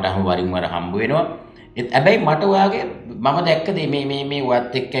ලංකාවට වරින් වර හම්බ වෙනවා. හැබැයි මට ඔයාගේ මම දැක්ක දේ මේ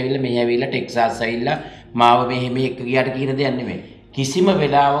ඔයත් එක්ක ඇවිල්ලා මෙහි ඇවිල්ලා ටෙක්සාස් ඇවිල්ලා මාව මෙහෙ එක්ක ගියාට කියන දෙයක් නෙමෙයි. කිසිම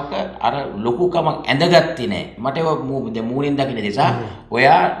වෙලාවක අර ලොකුකමක් ඇඳගත්තේ නැහැ. මට ඒක මූණෙන් දකින්න නිසා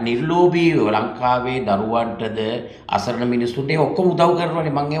ඔයා නිර්ලෝභීව ලංකාවේ දරුවන්ටද අසරණ මිනිස්සුන්ට ඔක්කොම උදව්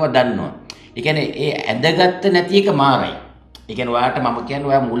කරනවානේ මම ඒවා දන්නවා. ඒ කියන්නේ ඒ ඇඳගත්ත නැති එක මාරයි. ඒ කියන්නේ ඔයාට මම කියන්නේ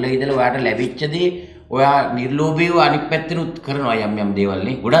ඔයා මුල ඉඳලා ඔයාට ලැබිච්ච දේ ඔයා නිර්ලෝභීව අනිත් පැත්තෙනුත් කරනවා යම් දේවල්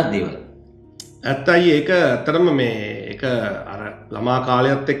නේ. ගොඩක් දේවල්. ඇත්තයි ඒක ඇත්තටම මේ ඒක අර ළමා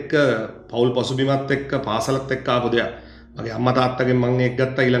කාලයත් එක්ක පෞල් පසුබිමත් එක්ක පාසලත් එක්ක ආපු දෙයක්. මගේ අම්මා තාත්තගෙන් මම ඒක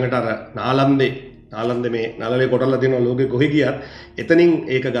ගත්තා ඊළඟට අර නාලන්දේ නාලන්ද මේ නළලේ කොටලා තියෙනවා ලෝකෙ කොහෙ ගියත් එතනින්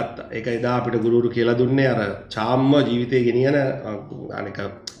ඒක ගත්තා. ඒක එදා අපිට ගුරුවරු කියලා දුන්නේ අර චාම්ම ජීවිතේ ගෙනියන අනික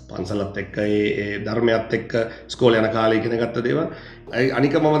පන්සලත් එක්ක ඒ ධර්මයත් එක්ක ඉස්කෝලේ යන කාලේ ඉගෙන ගත්ත දේවල්.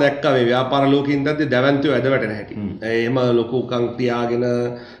 අනික මම දැක්කා මේ ව්‍යාපාර ලෝකේ ඉඳද්දි දැවැන්තයෝ ඇද වැටෙන හැටි. එහෙම ලොකු කම් තියාගෙන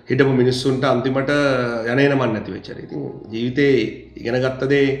හිටපු මිනිස්සුන්ට අන්තිමට යන්නේන මන් නැති වෙච්ච හැටි. ඉතින් ජීවිතේ ඉගෙන ගත්ත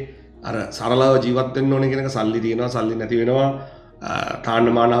දේ අර සරලව ජීවත් වෙන්න ඕනේ කියන එක සල්ලි තියෙනවා සල්ලි නැති වෙනවා තාන්න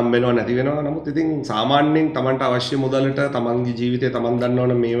මාන හම්බ වෙනවා නැති වෙනවා. නමුත් ඉතින් සාමාන්‍යයෙන් Tamanට අවශ්‍ය මුදලට Tamanගේ ජීවිතේ Taman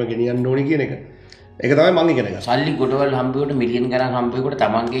දන්නවනේ මේව ගෙනියන්න ඕනේ කියන එක. ඒක තමයි මම ඉගෙන ගත්තේ. සල්ලි ගොඩවල් හම්බෙකට මිලියන් ගණන් හම්බෙකට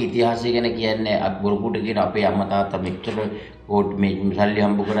තමන්ගේ ඉතිහාසය ගැන කියන්නේ බොරුකුට කියන අපේ අම්මා තාත්තා මෙච්චර කෝට් මේ සල්ලි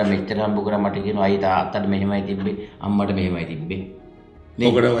හම්බ කරා මෙච්චර හම්බ කරා මට කියනවා අයි තාත්තට මෙහෙමයි තිබ්බේ අම්මට මෙහෙමයි තිබ්බේ.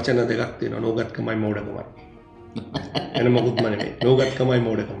 ඔකට වචන දෙකක් තියෙනවා නෝගත්කමයි මෝඩකමයි. එන මොකුත්ම නෙමෙයි. නෝගත්කමයි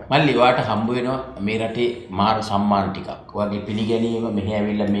මෝඩකමයි. මල්ලි වාට හම්බ වෙනවා මේ රටේ මාර සම්මාන ටිකක්. ඔයාගේ පිළිගැනීම මෙහෙ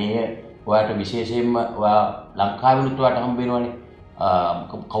ඇවිල්ලා මේ ඔයාට විශේෂයෙන්ම ඔයා ලංකාවෙනුත් ඔයාට හම්බ වෙනවනේ.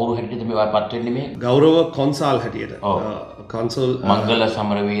 කවුරු හැටියද මේ පත් වෙන්නේ මේ ගෞරව කොන්සල් හැටියට කොන්සල් මංගල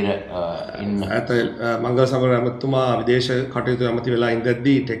සමරවීර ඉන්න මංගල සමරවීර ඇමතුමා විදේශ කටයුතු ඇමති වෙලා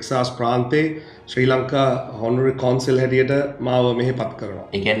ඉඳද්දී ටෙක්සාස් ප්‍රාන්තයේ ශ්‍රී ලංකා හොනරරි කොන්සල් හැටියට මාව මෙහෙ පත් කරනවා.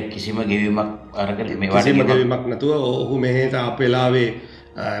 ඒ කියන්නේ කිසිම ගෙවීමක් අරගෙන මේ කිසිම ගෙවීමක් නැතුව ඔහු මෙහෙට ආපු වෙලාවේ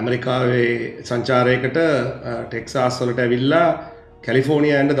ඇමරිකාවේ සංචාරයකට ටෙක්සාස් වලට ඇවිල්ලා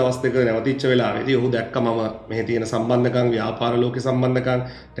කැලිෆෝනියා යන්න දවස් දෙක නැවතිච්ච වෙලාවේදී ඔහු දැක්ක මම මෙහි තියෙන සම්බන්ධකම් ව්‍යාපාර ලෝකේ සම්බන්ධකම්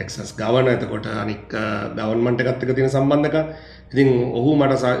ටෙක්සස් ගවර්නර් එතකොට අනික් ගවර්න්මන්ට් එකත් එක්ක තියෙන සම්බන්ධකම් ඉතින් ඔහු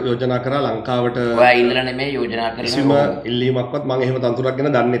මට යෝජනා කරා ලංකාවට ඔයා ඉල්ලලා නෙමෙයි යෝජනා කරන්නේ කිසිම ඉල්ලීමක්වත් මම එහෙම තන්තුරක්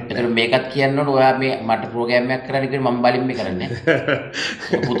ගැන දන්නේ නැහැ. ඒතර මේකත් කියන්න ඕන ඔයා මේ මට ප්‍රෝග්‍රෑම් එකක් කරන්න කියලා මම බලින් මේ කරන්නේ.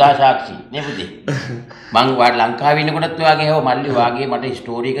 පුතා සාක්ෂි නේ පුතේ. මං වාට ලංකාවේ ඉන්නකොටත් ඔයාගේ හව මල්ලි ඔයාගේ මට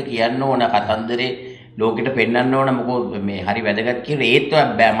ස්ටෝරි එක කියන්න ඕන කතන්දරේ ලෝකෙට පෙන්වන්න ඕන මොකද මේ හරි වැදගත් කියලා ඒත්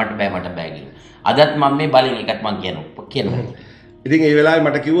බෑ මට බෑ කියලා. අදත් මම මේ බලෙන් එකක් මම කියනවා. ඉතින් ඒ වෙලාවේ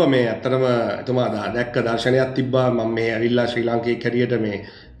මට කිව්වා මේ ඇත්තටම එතුමා දැක්ක දර්ශනයක් තිබ්බා මම මේ ඇවිල්ලා ශ්‍රී ලංකේක හැටියට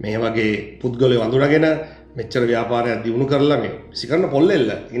මේ වගේ පුද්ගලයෝ වඳුරගෙන මෙච්චර ව්‍යාපාරයක් දියුණු කරලා මේ සිකරන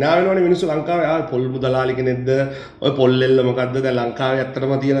පොල්ලෙල්ල hina වෙනවනේ මිනිස්සු ලංකාවේ ආ පොල් මුදලාලි කෙනෙක්ද ඔය පොල්ලෙල්ල මොකද්ද දැන් ලංකාවේ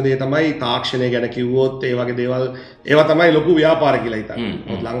ඇත්තටම තියෙන දේ තමයි තාක්ෂණය ගැන කිව්වොත් ඒ වගේ දේවල් ඒවා තමයි ලොකු ව්‍යාපාර කියලා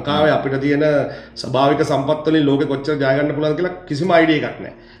හිතන්නේ. ලංකාවේ අපිට තියෙන ස්වභාවික සම්පත් වලින් ලෝකෙ කොච්චර ජය ගන්න පුළුවන්ද කියලා කිසිම අයිඩියා එකක්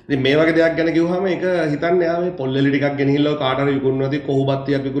නැහැ. ඉතින් මේ වගේ දෙයක් ගැන කිව්වහම ඒක හිතන්නේ ආ මේ පොල්ලෙලි ටිකක් ගෙනහිල්ලා කාට හරි විකුණනවා ඇති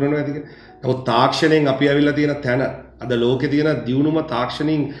කොහොබත්තියක් විකුණනවා ඇති කියලා. නමුත් තාක්ෂණයෙන් අපි ඇවිල්ලා තියෙන තැන අද ලෝකේ තියෙන දියුණුම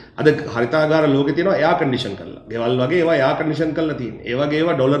තාක්ෂණින් අද හරිතාගාර ලෝකේ තියෙනවා එයා කන්ඩිෂන් කරලා. ගෙවල් වගේ ඒවා එයා කන්ඩිෂන් කරලා තියෙන්නේ. ඒ වගේ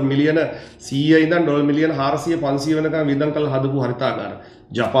ඒවා ඩොලර් මිලියන 100 ඉඳන් ඩොලර් මිලියන 400 500 වෙනකම් වියදම් කරලා හදපු හරිතාගාර.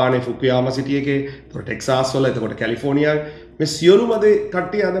 ජපානයේ ෆුකුයාමා සිටි එකේ, ඒතකොට ටෙක්සාස් වල, එතකොට කැලිෆෝනියාවේ මේ සියලුම දේ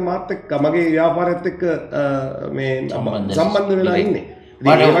කට්ටිය අද මාත් එක්ක මගේ ව්‍යාපාරයත් එක්ක මේ සම්බන්ධ වෙලා ඉන්නේ.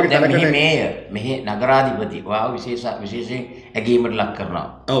 මෙහි නගරාධිපති වා විශේෂයෙන් ඇගීමට ලක් කරනවා.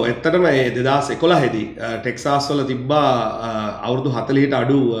 ඔව් ඇත්තටම ඒ 2011 දී ටෙක්සාස් වල තිබ්බා අවුරුදු 40ට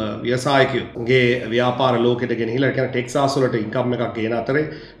අඩු ව්‍යවසායකයෝගේ ව්‍යාපාර ලෝකෙට ගෙනහිලා ඒ කියන්නේ ටෙක්සාස් වලට ඉන්කම් එකක් ගේන අතරේ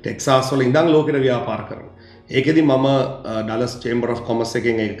ටෙක්සාස් වල ඉඳන් ලෝකෙට ව්‍යාපාර කරනවා. ඒකෙදි මම ඩලස් චේම්බර් ඔෆ් කොමර්ස්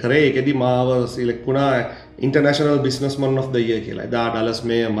එකෙන් ඒක කරේ. ඒකෙදි මාව සිලෙක්ට් වුණා international businessman of the year කියලා. එදා ඩලස්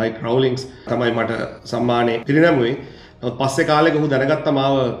මේ මයික් රවුලින්ග්ස් තමයි මට සම්මානය පිරිනැමුවේ. පස්සේ කාලෙක ඔහු දැනගත්තා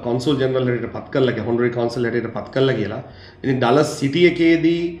මාව කොන්සල් ජෙනරල් හැටියට පත් කරලා හොනරරි කොන්සල් හැටියට පත් කරලා කියලා. ඉතින් ඩලස් සිටි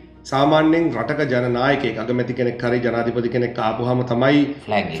එකේදී සාමාන්‍යයෙන් රටක ජනනායකයෙක් අගමැති කෙනෙක් හරි ජනාධිපති කෙනෙක් ආපුවාම තමයි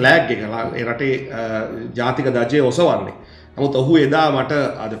ෆ්ලැග් එක ඒ රටේ ජාතික ධජය ඔසවන්නේ. නමුත් ඔහු එදා මට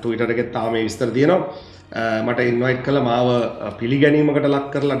අද ට්විටර් එකේ තාම මේ විස්තර තියෙනවා. මට ඉන්වයිට් කළා මාව පිළිගැනීමකට ලක්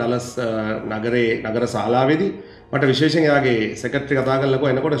කරලා ඩලස් නගර ශාලාවේදී මට විශේෂයෙන් එයාගේ සෙක්‍රටරි කතා කරලා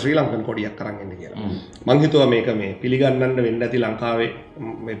එනකොට ශ්‍රී ලංකන් කොඩියක් අරන් එන්න කියලා. මං හිතුවා මේක මේ පිළිගන්නන්න වෙන්න ඇති ලංකාවේ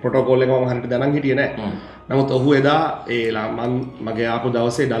මේ ප්‍රොටෝකෝල් එක මම හරියට දැනන් හිටියේ නැහැ. නමුත් ඔහු එදා මගේ ආපු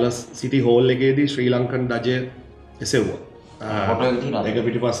දවසේ ඩලස් සිටි හෝල් එකේදී ශ්‍රී ලංකන් ධජය එසෙව්වා. ෆොටෝ එක තියෙනවා. ඒක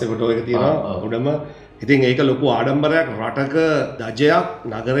පිටිපස්සේ ෆොටෝ එක තියෙනවා උඩම. ඉතින් ඒක ලොකු ආඩම්බරයක් රටක ධජයක්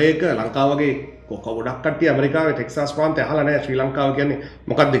නගරයක ලංකාව වගේ ගොඩක් කට්ටිය ඇමරිකාවේ ටෙක්සාස් ප්‍රාන්තය අහලා නැහැ ශ්‍රී ලංකාව කියන්නේ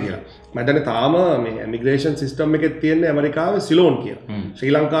මොකක්ද කියලා. මම දන්නේ තාම මේ ඉමිග්‍රේෂන් සිස්ටම් එකේ තියෙන ඇමරිකාවේ සිලෝන් කියලා.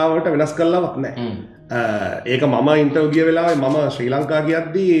 ශ්‍රී ලංකාවට වෙනස් කළාවක් නැහැ. ඒක මම ඉන්ටර්විව් ගිය වෙලාවේ මම ශ්‍රී ලංකා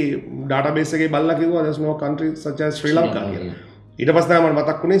ගියද්දී ඩාටාබේස් එකේ බලලා කිව්වා there's no country such as ශ්‍රී ලංකා කියලා. ඊට පස්සේ තමයි මට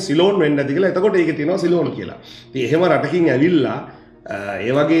මතක් වුණේ සිලෝන් වෙන්න ඇති කියලා. එතකොට ඒකේ තියෙනවා සිලෝන් කියලා. ඉතින් එහෙම රටකින් ඇවිල්ලා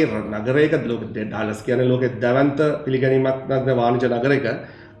ඒ වගේ නගරයක ඩාලස් කියන්නේ ලෝකෙත් දැවැන්ත පිළිගැනීමක් නැත්නම් වාණිජ නගරයක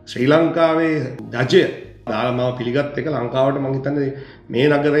ශ්‍රී ලංකාවේ ධජය දාලා මාව පිළිගත් එක ලංකාවට මම හිතන්නේ මේ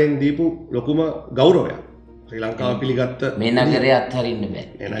නගරයෙන් දීපු ලොකුම ගෞරවයක්. ශ්‍රී ලංකාව පිළිගත්ත මේ නගරය අත්හරින්න බෑ.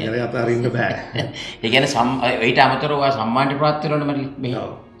 මේ නගරය අත්හරින්න බෑ. ඒ කියන්නේ ඊට අමතරව ඔයා සම්මානට ප්‍රාප්ත වෙනවනේ මෙහි.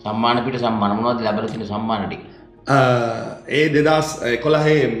 සම්මාන පිට සම්මාන මොනවද ලැබලා තියෙන සම්මාන ටික? ඒ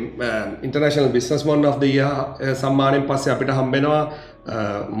 2011 international businessman of the year සම්මානයෙන් පස්සේ අපිට හම්බෙනවා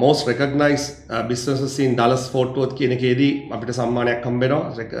most recognized businesses in Dallas Fort Worth කියන එකේදී අපිට සම්මානයක් හම්බෙනවා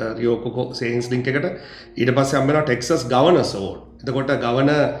රියෝකෝ සේවිංස් ලින්ක් එකට. ඊට පස්සේ හම්බෙනවා Texas Governors Award. එතකොට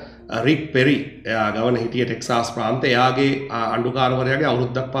ගවර්නර් රික් පෙරි එයා ගවර්නර් හිටියේ ටෙක්සාස් ප්‍රාන්තයේ. එයාගේ අඬුකාරවරයාගේ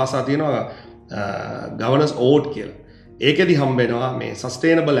අවුරුද්දක් පාසා තියෙනවා ගවර්නර්ස් අවෝඩ් කියලා. ඒකෙදි හම්බෙනවා මේ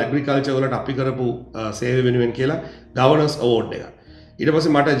සස්ටේනබල් ඇග්‍රිකල්චර් වලට අපි කරපු සේවය වෙනුවෙන් කියලා ගවර්නර්ස් අවෝඩ් එක. ඊට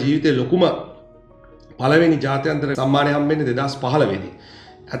පස්සේ මට ජීවිතේ ලොකුම පළවෙනි ජාත්‍යන්තර සම්මානය හම්බෙන්නේ 2015 දී.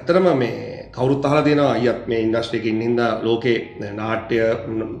 ඇත්තටම මේ කවුරුත් අහලා තියෙනවා අයියත් මේ ඉන්ඩස්ට්‍රි එකේ ඉන්න හින්දා ලෝකේ නාට්‍ය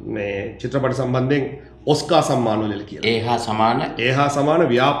මේ චිත්‍රපට සම්බන්ධයෙන් ඔස්කා සම්මාන වල කියලා. ඒ හා සමාන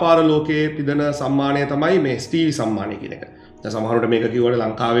ව්‍යාපාර ලෝකයේ පිදෙන සම්මානය තමයි මේ ස්ටීවි සම්මානය කියන එක. දැන් සමහරවිට මේක කිව්වට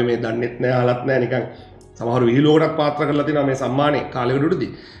ලංකාවේ මේ දන්නෙත් නෑ අහලත් නෑ නිකන් සමහර විහිළුවකටත් පාත්‍ර කරලා තියෙනවා මේ සම්මානේ කාලෙකට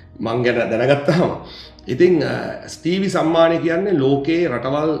උඩදී මං ගැන දැනගත්තාම. ඉතින් ස්ටීවි සම්මානය කියන්නේ ලෝකයේ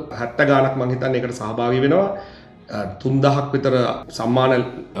රටවල් 70 ගාණක් මං හිතන්නේ ඒකට සහභාගී වෙනවා. 3000ක් විතර සම්මාන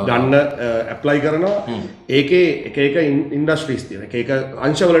ගන්න ඇප්ලයි කරනවා. ඒකේ එක ඉන්ඩස්ට්‍රීස් තියෙනවා. එක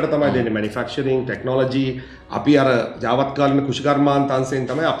අංශවලට තමයි දෙන්නේ. මැනුෆැක්චරින්, ටෙක්නොලොජි, අපි අර ජාවත්කාලින කෘෂිකර්මාන්ත අංශයෙන්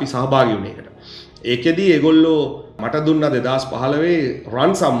තමයි අපි සහභාගී වුණේ ඒකට. ඒකෙදී ඒගොල්ලෝ මට දුන්නා 2015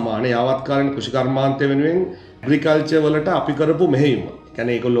 රන් සම්මානය යාවත්කාලින කෘෂිකර්මාන්තය වෙනුවෙන් ඇග්‍රිකල්චර් වලට අපි කරපු මෙහෙයුම.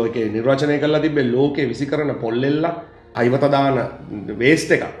 කියන්නේ ඒගොල්ලෝ ඒකේ නිර්වචනය කරලා තිබ්බේ ලෝකේ විසිකරන පොල්ලෙල්ල අයිවත දාන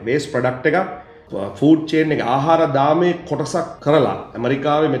වේස්ට් එක, වේස්ට් ප්‍රොඩක්ට් එක ෆූඩ් චේන් එක ආහාර දාමේ කොටසක් කරලා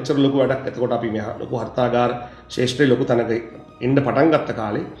ඇමරිකාවේ මෙච්චර ලොකු වැඩක්. එතකොට අපි මේ ලොකු හර්තාගාර ශේෂ්ත්‍රයේ ලොකු තැනක ඉන්න පටන් ගත්ත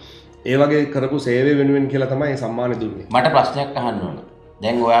කාලේ ඒ වගේ කරපු සේවය වෙනුවෙන් කියලා තමයි සම්මානෙ දුන්නේ. මට ප්‍රශ්නයක් අහන්න ඕන.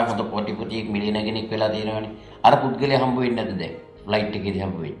 දැන් ඔයා හොඳ කොටිපතියෙක් මිලියන කෙනෙක් වෙලා තියෙනවනේ. අර පුද්ගලයා හම්බ වෙන්නේ නැද්ද දැන්? ෆ්ලයිට් එකේදී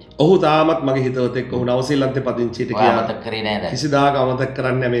හම්බ වෙච්ච. ඔහු තාමත් මගේ හිතවතෙක්. ඔහු නවසීලන්තේ පදිංචිට ගියා. මතක කරේ නෑ දැන්. කිසිදාක අමතක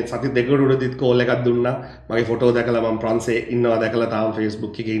කරන්නේ නැහැ. මේ සති දෙකකට උඩදීත් කෝල් එකක් දුන්නා. මගේ ෆොටෝ දැකලා මම ප්‍රංශේ ඉන්නවා දැකලා තාම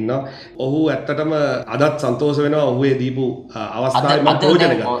Facebook එකේ ඉන්නවා. ඔහු ඇත්තටම අදත් සන්තෝෂ වෙනවා. ඔහු ඒ දීපු අවස්ථාවේ මම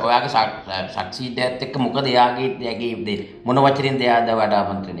ප්‍රයෝජන ගත්තා. ඔයාගේ සක්සීඩ්යත් එක්ක මොකද යාගේ මොන වචනෙන්ද යාද වඩා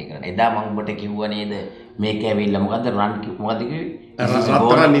ආමන්ත්‍රණය කරන්නේ? එදා මම ඔබට කිව්වා නේද මේක ඇවිල්ලා මොකද්ද රන් මොකද්ද කිව්වේ?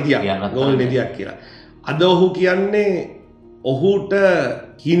 රත්තරන් නිදියක්, ගෝල් නිදියක් කියලා. අද ඔහු කියන්නේ ඔහුට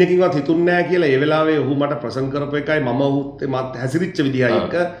කීනකින්වත් හිතුන්නේ නැහැ කියලා ඒ වෙලාවේ ඔහු මට ප්‍රසන් කරපු එකයි මම ඔහුත් මත් හැසිරිච්ච විදිහයි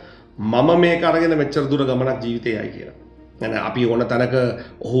එක මම මේක අරගෙන මෙච්චර දුර ගමනක් ජීවිතේ යයි කියලා. يعني අපි ඕන තැනක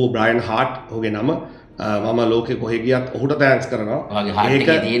ඔහු බ්‍රයන් හාට් ඔහුගේ නම මම ලෝකෙ කොහෙ ගියත් ඔහුට තෑන්ක්ස් කරනවා. ඒක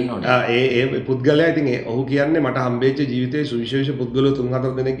ඒ පුද්ගලයා ඉතින් ඔහු කියන්නේ මට හම්බෙච්ච ජීවිතේ සුවිශේෂ පුද්ගලයෝ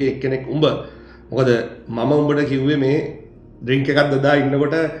 3-4 දෙනෙක්ගේ එක්කෙනෙක් උඹ. මොකද මම උඹට කිව්වේ මේ ඩ්‍රින්ක් එකක් දදා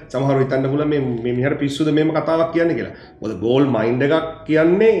ඉන්නකොට සමහරව හිතන්න පුළුවන් මේ මිනිහට පිස්සුද මේම කතාවක් කියන්නේ කියලා. මොකද ගෝල් මයින්ඩ් එකක්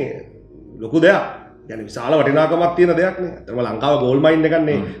කියන්නේ ලොකු දෙයක්. يعني විශාල වටිනාකමක් තියෙන දෙයක් නේ. අතම ලංකාව ගෝල් මයින්ඩ් එකක්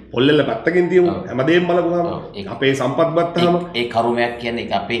නේ. පොල්ලෙල්ල පැත්තකින් තියමු. හැමදේම බලපුවාම අපේ සම්පත් බත්තාම ඒ කරුමයක් කියන්නේ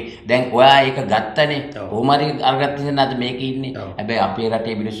ඒක අපේ දැන් ඔයා ඒක ගත්තනේ. කොහොම හරි අරගත්තේ නැද්ද මේකේ ඉන්නේ. හැබැයි අපේ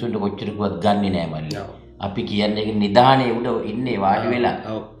රටේ මිනිස්සුන්ට කොච්චර කිව්වත් ගන්නෙ නෑ මල්ලි. අපි කියන්නේ නිදානේ උඩ ඉන්නේ වාඩි වෙලා.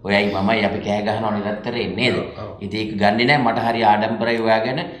 ඔයයි මමයි අපි කෑ ගහනවා නිරන්තරයෙන් නේද? ඉතින් ඒක ගන්නෙ නෑ. මට හරි ආඩම්බරයි ඔයා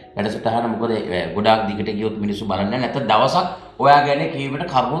ගැන වැඩසටහන. මොකද ගොඩාක් දිගට ගියොත් මිනිස්සු බලන්නේ නැත්නම් දවසක් ඔයා ගැන කියවීමට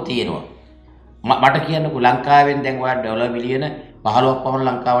කරුණු තියෙනවා. මට කියන්නකෝ ලංකාවෙන් දැන් ඔයා ඩොලර් මිලියන 15ක් පමණ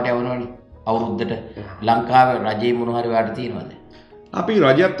ලංකාවට යවනවනේ අවුරුද්දට. ලංකාවේ රජයේ මොන හරි ඔයාට තියෙනවද? අපි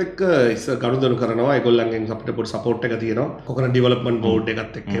රජයත් එක්ක ගනුදෙනු කරනවා. ඒගොල්ලන්ගෙන් අපිට පොඩි සපෝට් එකක් තියෙනවා. කොකන ඩෙවලොප්මන්ට් බෝඩ්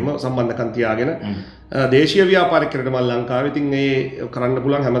එකත් එක්කම සම්බන්ධකම් තියාගෙන දේශීය ව්‍යාපාරිකයන්ට මම ලංකාවේ ඉතින් ඒ කරන්න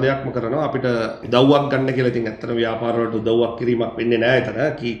පුළුවන් හැම දෙයක්ම කරනවා. අපිට උදව්වක් ගන්න කියලා ඉතින් ඇත්තට ව්‍යාපාර වලට උදව්වක් කිරීමක් වෙන්නේ නැහැ එතන.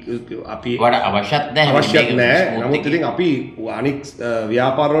 අපි වඩා අවශ්‍යත් නැහැ. නමුත් ඉතින් අපි අනික්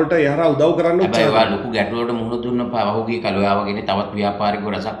ව්‍යාපාර වලට එහරා උදව් කරන්න උත්සාහ කරනවා. ලොකු ගැටලුවකට මුහුණ දුන්න පහුගිය කලවා වගේ තවත්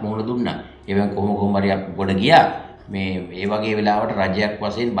ව්‍යාපාරිකව රසක් මුහුණ දුන්නා. ඒවෙන් කොහොම හරි ගොඩ ගියා. මේ වගේ වෙලාවට රජයක්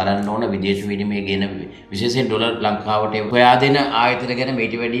වශයෙන් බලන්න ඕන විදේශ විනිමය ගැන විශේෂයෙන් ඩොලර් ලංකාවට හොයා දෙන ආයතන ගැන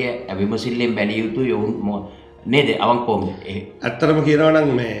මේට වැඩිය විමසිල්ලෙන් බැලිය යුතුයි නේද? අවංකවම ඇත්තටම කියනවා නම්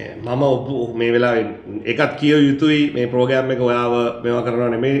මම මේ වෙලාවේ එකක් කිය යුතුයි මේ ප්‍රෝග්‍රෑම් එක ඔයාව මේවා කරනවා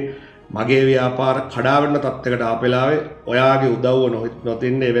නෙමෙයි. මගේ ව්‍යාපාර කඩාවැටෙන තත්යකට ආපු වෙලාවේ ඔයාගේ උදව්ව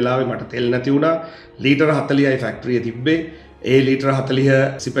නොතින්න ඒ වෙලාවේ මට තෙල් නැති වුණා. ලීටර 40යි ෆැක්ටරිය තිබ්බේ. ඒ ලීටර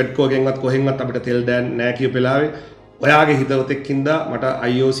 40 සිපෙට්කෝගෙන්වත් කොහෙන්වත් අපිට තෙල් දැන් නැහැ කියපු වෙලාවේ ඔයාගේ හිතවතෙක්ින්ද මට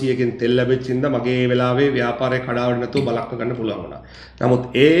IOC එකෙන් තෙල් ලැබෙච්ච හින්දා මගේ ඒ වෙලාවේ ව්‍යාපාරය කඩාවැටෙන්නේ නැතුව බලක් ගන්න පුළුවන් වුණා. නමුත්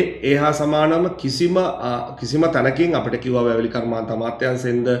ඒහා සමානම කිසිම තැනකින් අපිට කිව්වා වැවිලි කර්මාන්ත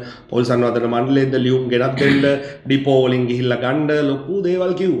අමාත්‍යාංශයෙන්ද පොල් සංවර්ධන මණ්ඩලයෙන්ද ලියුම් ගෙනත් දෙන්න ඩිපෝ වලින් ගිහිල්ලා ගන්න ලොකු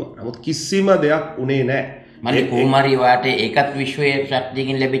දේවල් කිව්වා. නමුත් කිසිම දෙයක් උනේ නැහැ. මම කොහොමරි වාට ඒකත් විශ්වයේ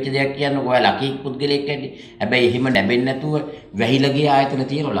ශක්තියකින් ලැබිච්ච දෙයක් කියන්නකො. ඔයා ලකී පුද්ගලයෙක් ඇද්දි. හැබැයි එහෙම නැබෙන්නේ නැතුව වැහිලා ගිය ආයතන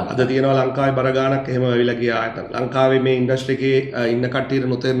තියෙනවා. අද තියෙනවා ලංකාවේ බර ගාණක් එහෙම වැහිලා ගිය ආයතන. ලංකාවේ මේ ඉන්ඩස්ට්‍රි එකේ ඉන්න කට්ටියට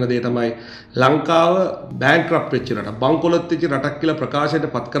නොතේරෙන දේ තමයි ලංකාව බෑන්ක්‍රප්ට් වෙච්ච රටක්. බංකොලොත් වෙච්ච රටක් කියලා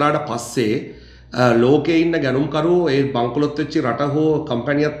ප්‍රකාශයට පත් කරාට පස්සේ ලෝකයේ ඉන්න ගණුම්කරුවෝ ඒ බංකොලොත් වෙච්ච රට හෝ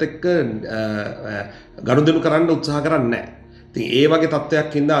කම්පැනියත් එක්ක ගනුදෙනු කරන්න උත්සාහ කරන්නේ නැහැ. ඉතින් ඒ වගේ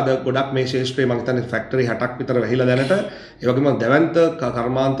තත්ත්වයක් හින්දා අද ගොඩක් මේ ශේෂ්ත්‍රයේ මම හිතන්නේ ෆැක්ටරි 60ක් විතර වැහිලා දැනට ඒ වගේම දැවැන්ත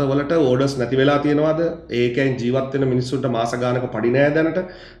කර්මාන්ත වලට ඕඩර්ස් නැති වෙලා තියෙනවාද ඒකෙන් ජීවත් වෙන මිනිස්සුන්ට මාස ගානක පඩි නැහැ දැනට.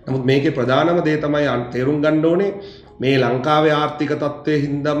 නමුත් මේකේ ප්‍රධානම දේ තමයි තේරුම් ගන්න ඕනේ මේ ලංකාවේ ආර්ථික තත්ත්වයේ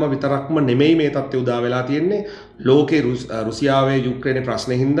හින්දාම විතරක්ම නෙමෙයි මේ තත්ත්වය උදා වෙලා තියෙන්නේ. ලෝකේ රුසියාවේ යුක්‍රේනයේ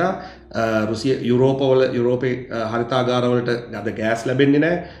ප්‍රශ්නේ හින්දා යුරෝපේ හරිතාගාරවලට අද ගෑස් ලැබෙන්නේ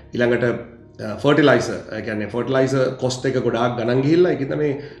නැහැ. ඊළඟට ෆර්ටිලයිසර් කියන්නේ ෆර්ටිලයිසර් කොස්ට් එක ගොඩාක් ගණන් ගිහිල්ලා ඒකින්ද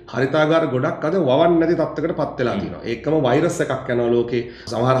මේ හරිතාගාර ගොඩක් අද වවන්නේ නැති තත්ත්වයකට පත් වෙලා තියෙනවා. ඒකම වෛරස් එකක් යනවා ලෝකේ.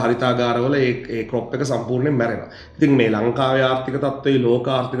 සමහර හරිතාගාරවල ඒ ක්‍රොප් එක සම්පූර්ණයෙන් මැරෙනවා. ඉතින් මේ ලංකාවේ ආර්ථික තත්ත්වයේ ලෝක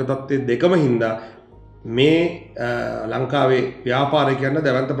ආර්ථික තත්ත්වයේ දෙකම හින්දා මේ ලංකාවේ ව්‍යාපාරය කියන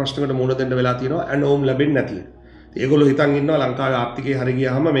දැවැන්ත ප්‍රශ්නකට මුහුණ දෙන්න වෙලා තියෙනවා ඇනෝම් ලැබෙන්නේ නැති. ඒගොල්ලෝ හිතන් ඉන්නවා ලංකාවේ ආර්ථිකය හරි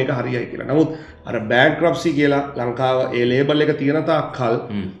ගියාම මේක හරියයි කියලා. නමුත් අර බෑන්ක්‍රප්සි කියලා ලංකාව ඒ ලේබල් එක තියෙන තාක්කල්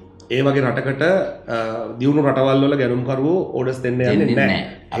ඒ වගේ රටකට දියුණු රටවල් වල ගැනුම්කරුවෝ ඕඩර්ස් දෙන්න යන්නේ නැහැ.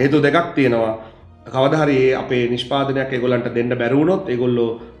 හේතු දෙකක් තියෙනවා. කවදා හරි අපේ නිෂ්පාදනයක් ඒගොල්ලන්ට දෙන්න බැරි වුණොත්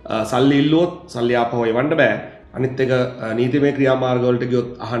ඒගොල්ලෝ සල්ලි ඉල්ලුවොත් සල්ලි ආපහු එවන්න බෑ. අනිත් එක නීතිමය ක්‍රියාමාර්ග වලට ගියොත්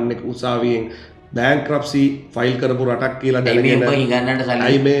අහන්නේ උසාවියෙන් බෑන්ක්‍රප්සි ෆයිල් කරපු රටක් කියලා දැනගෙන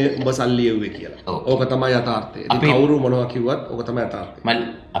අයි මේ ඔබ සල්ලි එව්වේ කියලා. ඕක තමයි යථාර්ථය. ඉතින් කවුරු මොනවා කිව්වත් ඕක තමයි යථාර්ථය. මම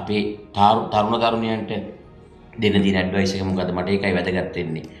අපේ තරුණ තරුණියන්ට දෙන දින ඇඩ්වයිස් එක මොකද මට ඒකයි වැදගත්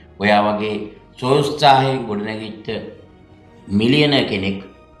වෙන්නේ. ඔයා වගේ සෝත්සාහයෙන් ගොඩනැගිච්ච මිලියන කෙනෙක්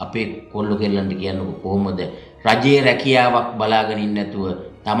අපේ කොල්ල කෙල්ලන්ට කියන්නකො කොහොමද රජයේ රැකියාවක් බලාගෙන ඉන්නේ නැතුව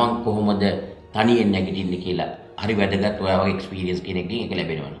තමන් කොහොමද තනියෙන් නැගිටින්නේ කියලා. හරි වැදගත් ඔයා වගේ එක්ස්පීරියන්ස් කෙනෙක්ගෙන් ඒක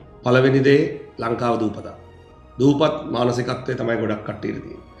ලැබෙනවා. පළවෙනි දේ ලංකාව දූපත. දූපත් මානසිකත්වය තමයි ගොඩක් කට්ටියට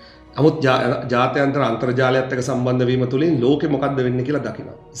තියෙන්නේ. නමුත් ජාත්‍යන්තර අන්තර්ජාලයත් එක්ක සම්බන්ධ වීම තුළින් ලෝකෙ මොකද්ද වෙන්නේ කියලා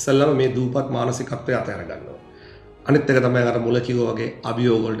දකිනවා. ඉස්සල්ලාම මේ දූපත් මානසිකත්වය අතහැර ගන්නවා. අනිත් එක තමයි අර මුල කිව්වා වගේ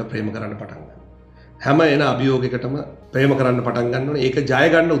අභියෝග වලට ප්‍රේම කරන්න පටන් ගන්න. හැම එන අභියෝගයකටම ප්‍රේම කරන්න පටන් ගන්න ඕනේ. ඒක ජය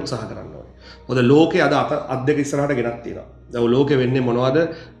ගන්න උත්සාහ කරන්න ඕනේ. මොකද ලෝකේ අද අත් දෙක ඉස්සරහට ගෙනත් තියෙනවා. දැන් ලෝකෙ වෙන්නේ මොනවද?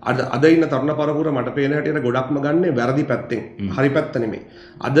 අද ඉන්න තරුණ පරපුර මට පේන හැටියට ගොඩක්ම ගන්නේ වැරදි පැත්තෙන්. හරි පැත්ත නෙමෙයි.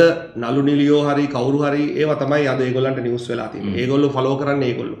 අද නලු නිලියෝ හරි කවුරු හරි ඒවා තමයි අද ඒගොල්ලන්ට නිවුස් වෙලා තියෙන්නේ. ඒගොල්ලෝ ෆලෝ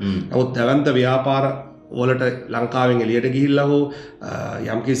කරන්නේ ඒගොල්ලෝ. නමුත් දැවැන්ත ව්‍යාපාර වලට ලංකාවෙන් එළියට ගිහිල්ලා හෝ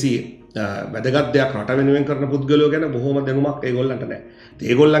යම්කිසි වැදගත් දෙයක් රට වෙනුවෙන් කරන පුද්ගලයෝ ගැන බොහොම දැනුමක් ඒගොල්ලන්ට නැහැ.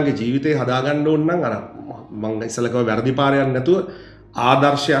 ඒගොල්ලන්ගේ ජීවිතේ හදාගන්න ඕන නම් අර මම ඉස්සෙල්ලා කිව්වා වැරදි පාර යන්නේ නැතුව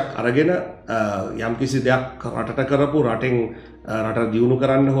ආදර්ශයක් අරගෙන යම්කිසි දෙයක් රටට කරපු රටෙන් රට දියුණු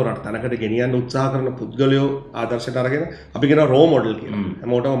කරන්න හෝ රට තැනකට ගෙනියන්න උත්සාහ කරන පුද්ගලයෝ ආදර්ශයට අරගෙන අපි කියනවා රෝ මොඩල් කියලා.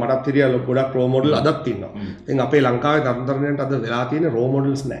 හැමෝටම මටත් හිරියා ගොඩක් රෝ මොඩල් අදත් ඉන්නවා. ඉතින් අපේ ලංකාවේ තරුණයන්ට අද වෙලා තියෙන රෝ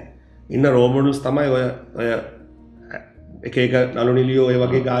මොඩල්ස් නැහැ. ඉන්න රෝ මොඩල්ස් තමයි ඔය එක නලු නිලියෝ ඒ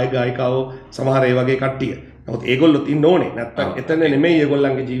වගේ ගායිකාවෝ සමහර ඒ වගේ කට්ටිය. නමුත් ඒගොල්ලොත් ඉන්න ඕනේ. නැත්තම් එතන නෙමෙයි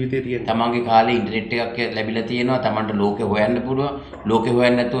ඒගොල්ලන්ගේ ජීවිතේ තියෙන්නේ. තමන්ගේ කාලේ ඉන්ටර්නෙට් එකක් ලැබිලා තියෙනවා. තමන්ට ලෝකෙ හොයන්න පුළුවන්. ලෝකෙ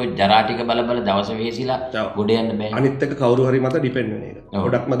හොයන්න නැතුව ජරා ටික බල බල දවස වෙහෙසිලා ගොඩ යන්න බෑ. අනිත් එක කවුරු හරි මත ඩිපෙන්ඩ් වෙන එක.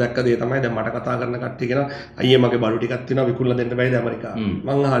 ගොඩක්ම දැක්ක දේ තමයි දැන් මට කතා කරන කට්ටිය කියනවා අයියේ මගේ බඩු ටිකක් තියෙනවා විකුණලා දෙන්න බෑද ඇමරිකාව.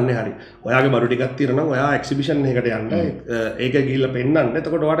 මං අහන්නේ හරි. ඔයාගේ බඩු ටිකක් තියෙනවා නම් ඔයා එක්සිබිෂන් එකකට යන්න. ඒක ගිහිල්ලා පෙන්නන්න.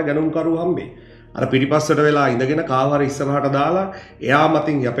 එතකොට ඔයාට ගණුම්කරුවෝ හම්බෙයි. අර පිටිපස්සට වෙලා ඉඳගෙන කාව හරි ඉස්සරහට දාලා එයා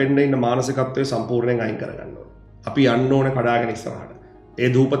මතින් යැපෙන්න ඉන්න මානසිකත්වය සම්පූර්ණයෙන් අයින් කරගන්න ඕනේ. අපි යන්න ඕනේ කඩාගෙන ඉස්සරහට. ඒ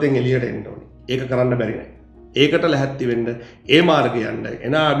දූපතෙන් එළියට එන්න ඕනේ. ඒක කරන්න බැරි නෑ. ඒකට ලැහැත්ති වෙන්න, ඒ මාර්ගේ යන්න,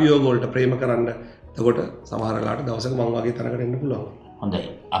 එන අභියෝග වලට ප්‍රේම කරන්න. එතකොට සමහර වෙලාවට දවසක මං වගේ තැනකට එන්න පුළුවන්. හොඳයි.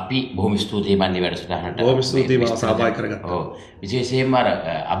 අපි බොහොම ස්තුතියි මන්නේ වැඩසටහනට. බොහොම ස්තුතියි මාව සහභාගී කරගත්තා. ඔව්. විශේෂයෙන්ම අර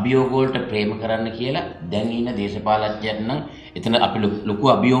අභියෝග වලට ප්‍රේම කරන්න කියලා දැන් ඉන්න දේශපාලඥයන් නම් එතන අපි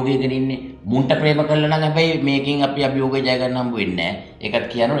ලොකු අභියෝගයකින් ඉන්නේ. මුන්ට ප්‍රේම කළා නම් හැබැයි මේකෙන් අපි අභියෝගය ජය ගන්න හම්බ වෙන්නේ නැහැ. ඒකත්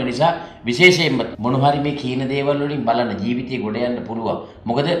කියනවා. ඒ නිසා විශේෂයෙන්ම මොන හරි මේ කීන දේවල් වලින් බලන්න ජීවිතේ ගොඩ යන්න පුළුවන්.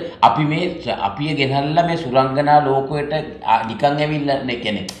 මොකද අපි ගෙනල්ලා මේ සුරංගනා ලෝකයට නිකන් ඇවිල්ලා නේ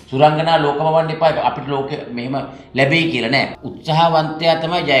කියන්නේ. සුරංගනා ලෝකම වන්න එපා. අපිට ලෝකෙ මෙහෙම ලැබෙයි කියලා නෑ. උත්සාහවන්තයා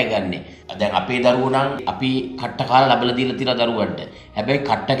තමයි ජය ගන්නෙ. දැන් අපේ දරුවෝ නම් අපි කට්ට කාලා ලබලා දීලා තියෙන දරුවන්ට. හැබැයි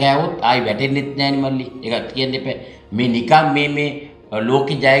කට්ට කෑවොත් ආයි වැටෙන්නෙත් නෑනේ මල්ලි. ඒක කියන්න එපා. මේ නිකන් මේ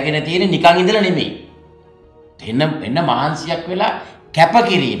ලෝකෙ ජයගෙන තියෙන නිකන් ඉඳලා නෙමෙයි. එන්න මහන්සියක් වෙලා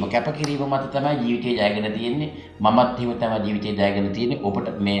කැපකිරීම මත තමයි ජීවිතේ ජයගෙන තියෙන්නේ. මමත් එහෙම තමයි ජීවිතේ ජයගෙන තියෙන්නේ.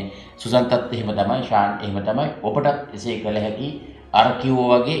 ඔබට මේ සුසන්තත් එහෙම තමයි, ශාන් එහෙම තමයි. ඔබටත් එසේ කළ හැකි අර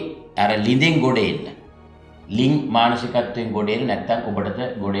කිව්වා වගේ අර ලිඳෙන් ගොඩ එන්න. ලිං මානසිකත්වයෙන් ගොඩේන නැත්තම් ඔබට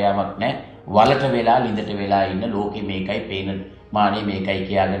ගොඩ යාමක් නැහැ. වලට වෙලා ලිඳට වෙලා ඉන්න ලෝකෙ මේකයි පේන මානෙ මේකයි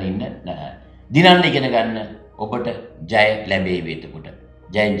කියාගෙන ඉන්න දිනන්න ඉගෙන ගන්න ඔබට ජය ලැබේවි එතකොට.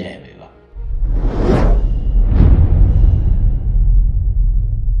 ජයෙන් ජය වේවා.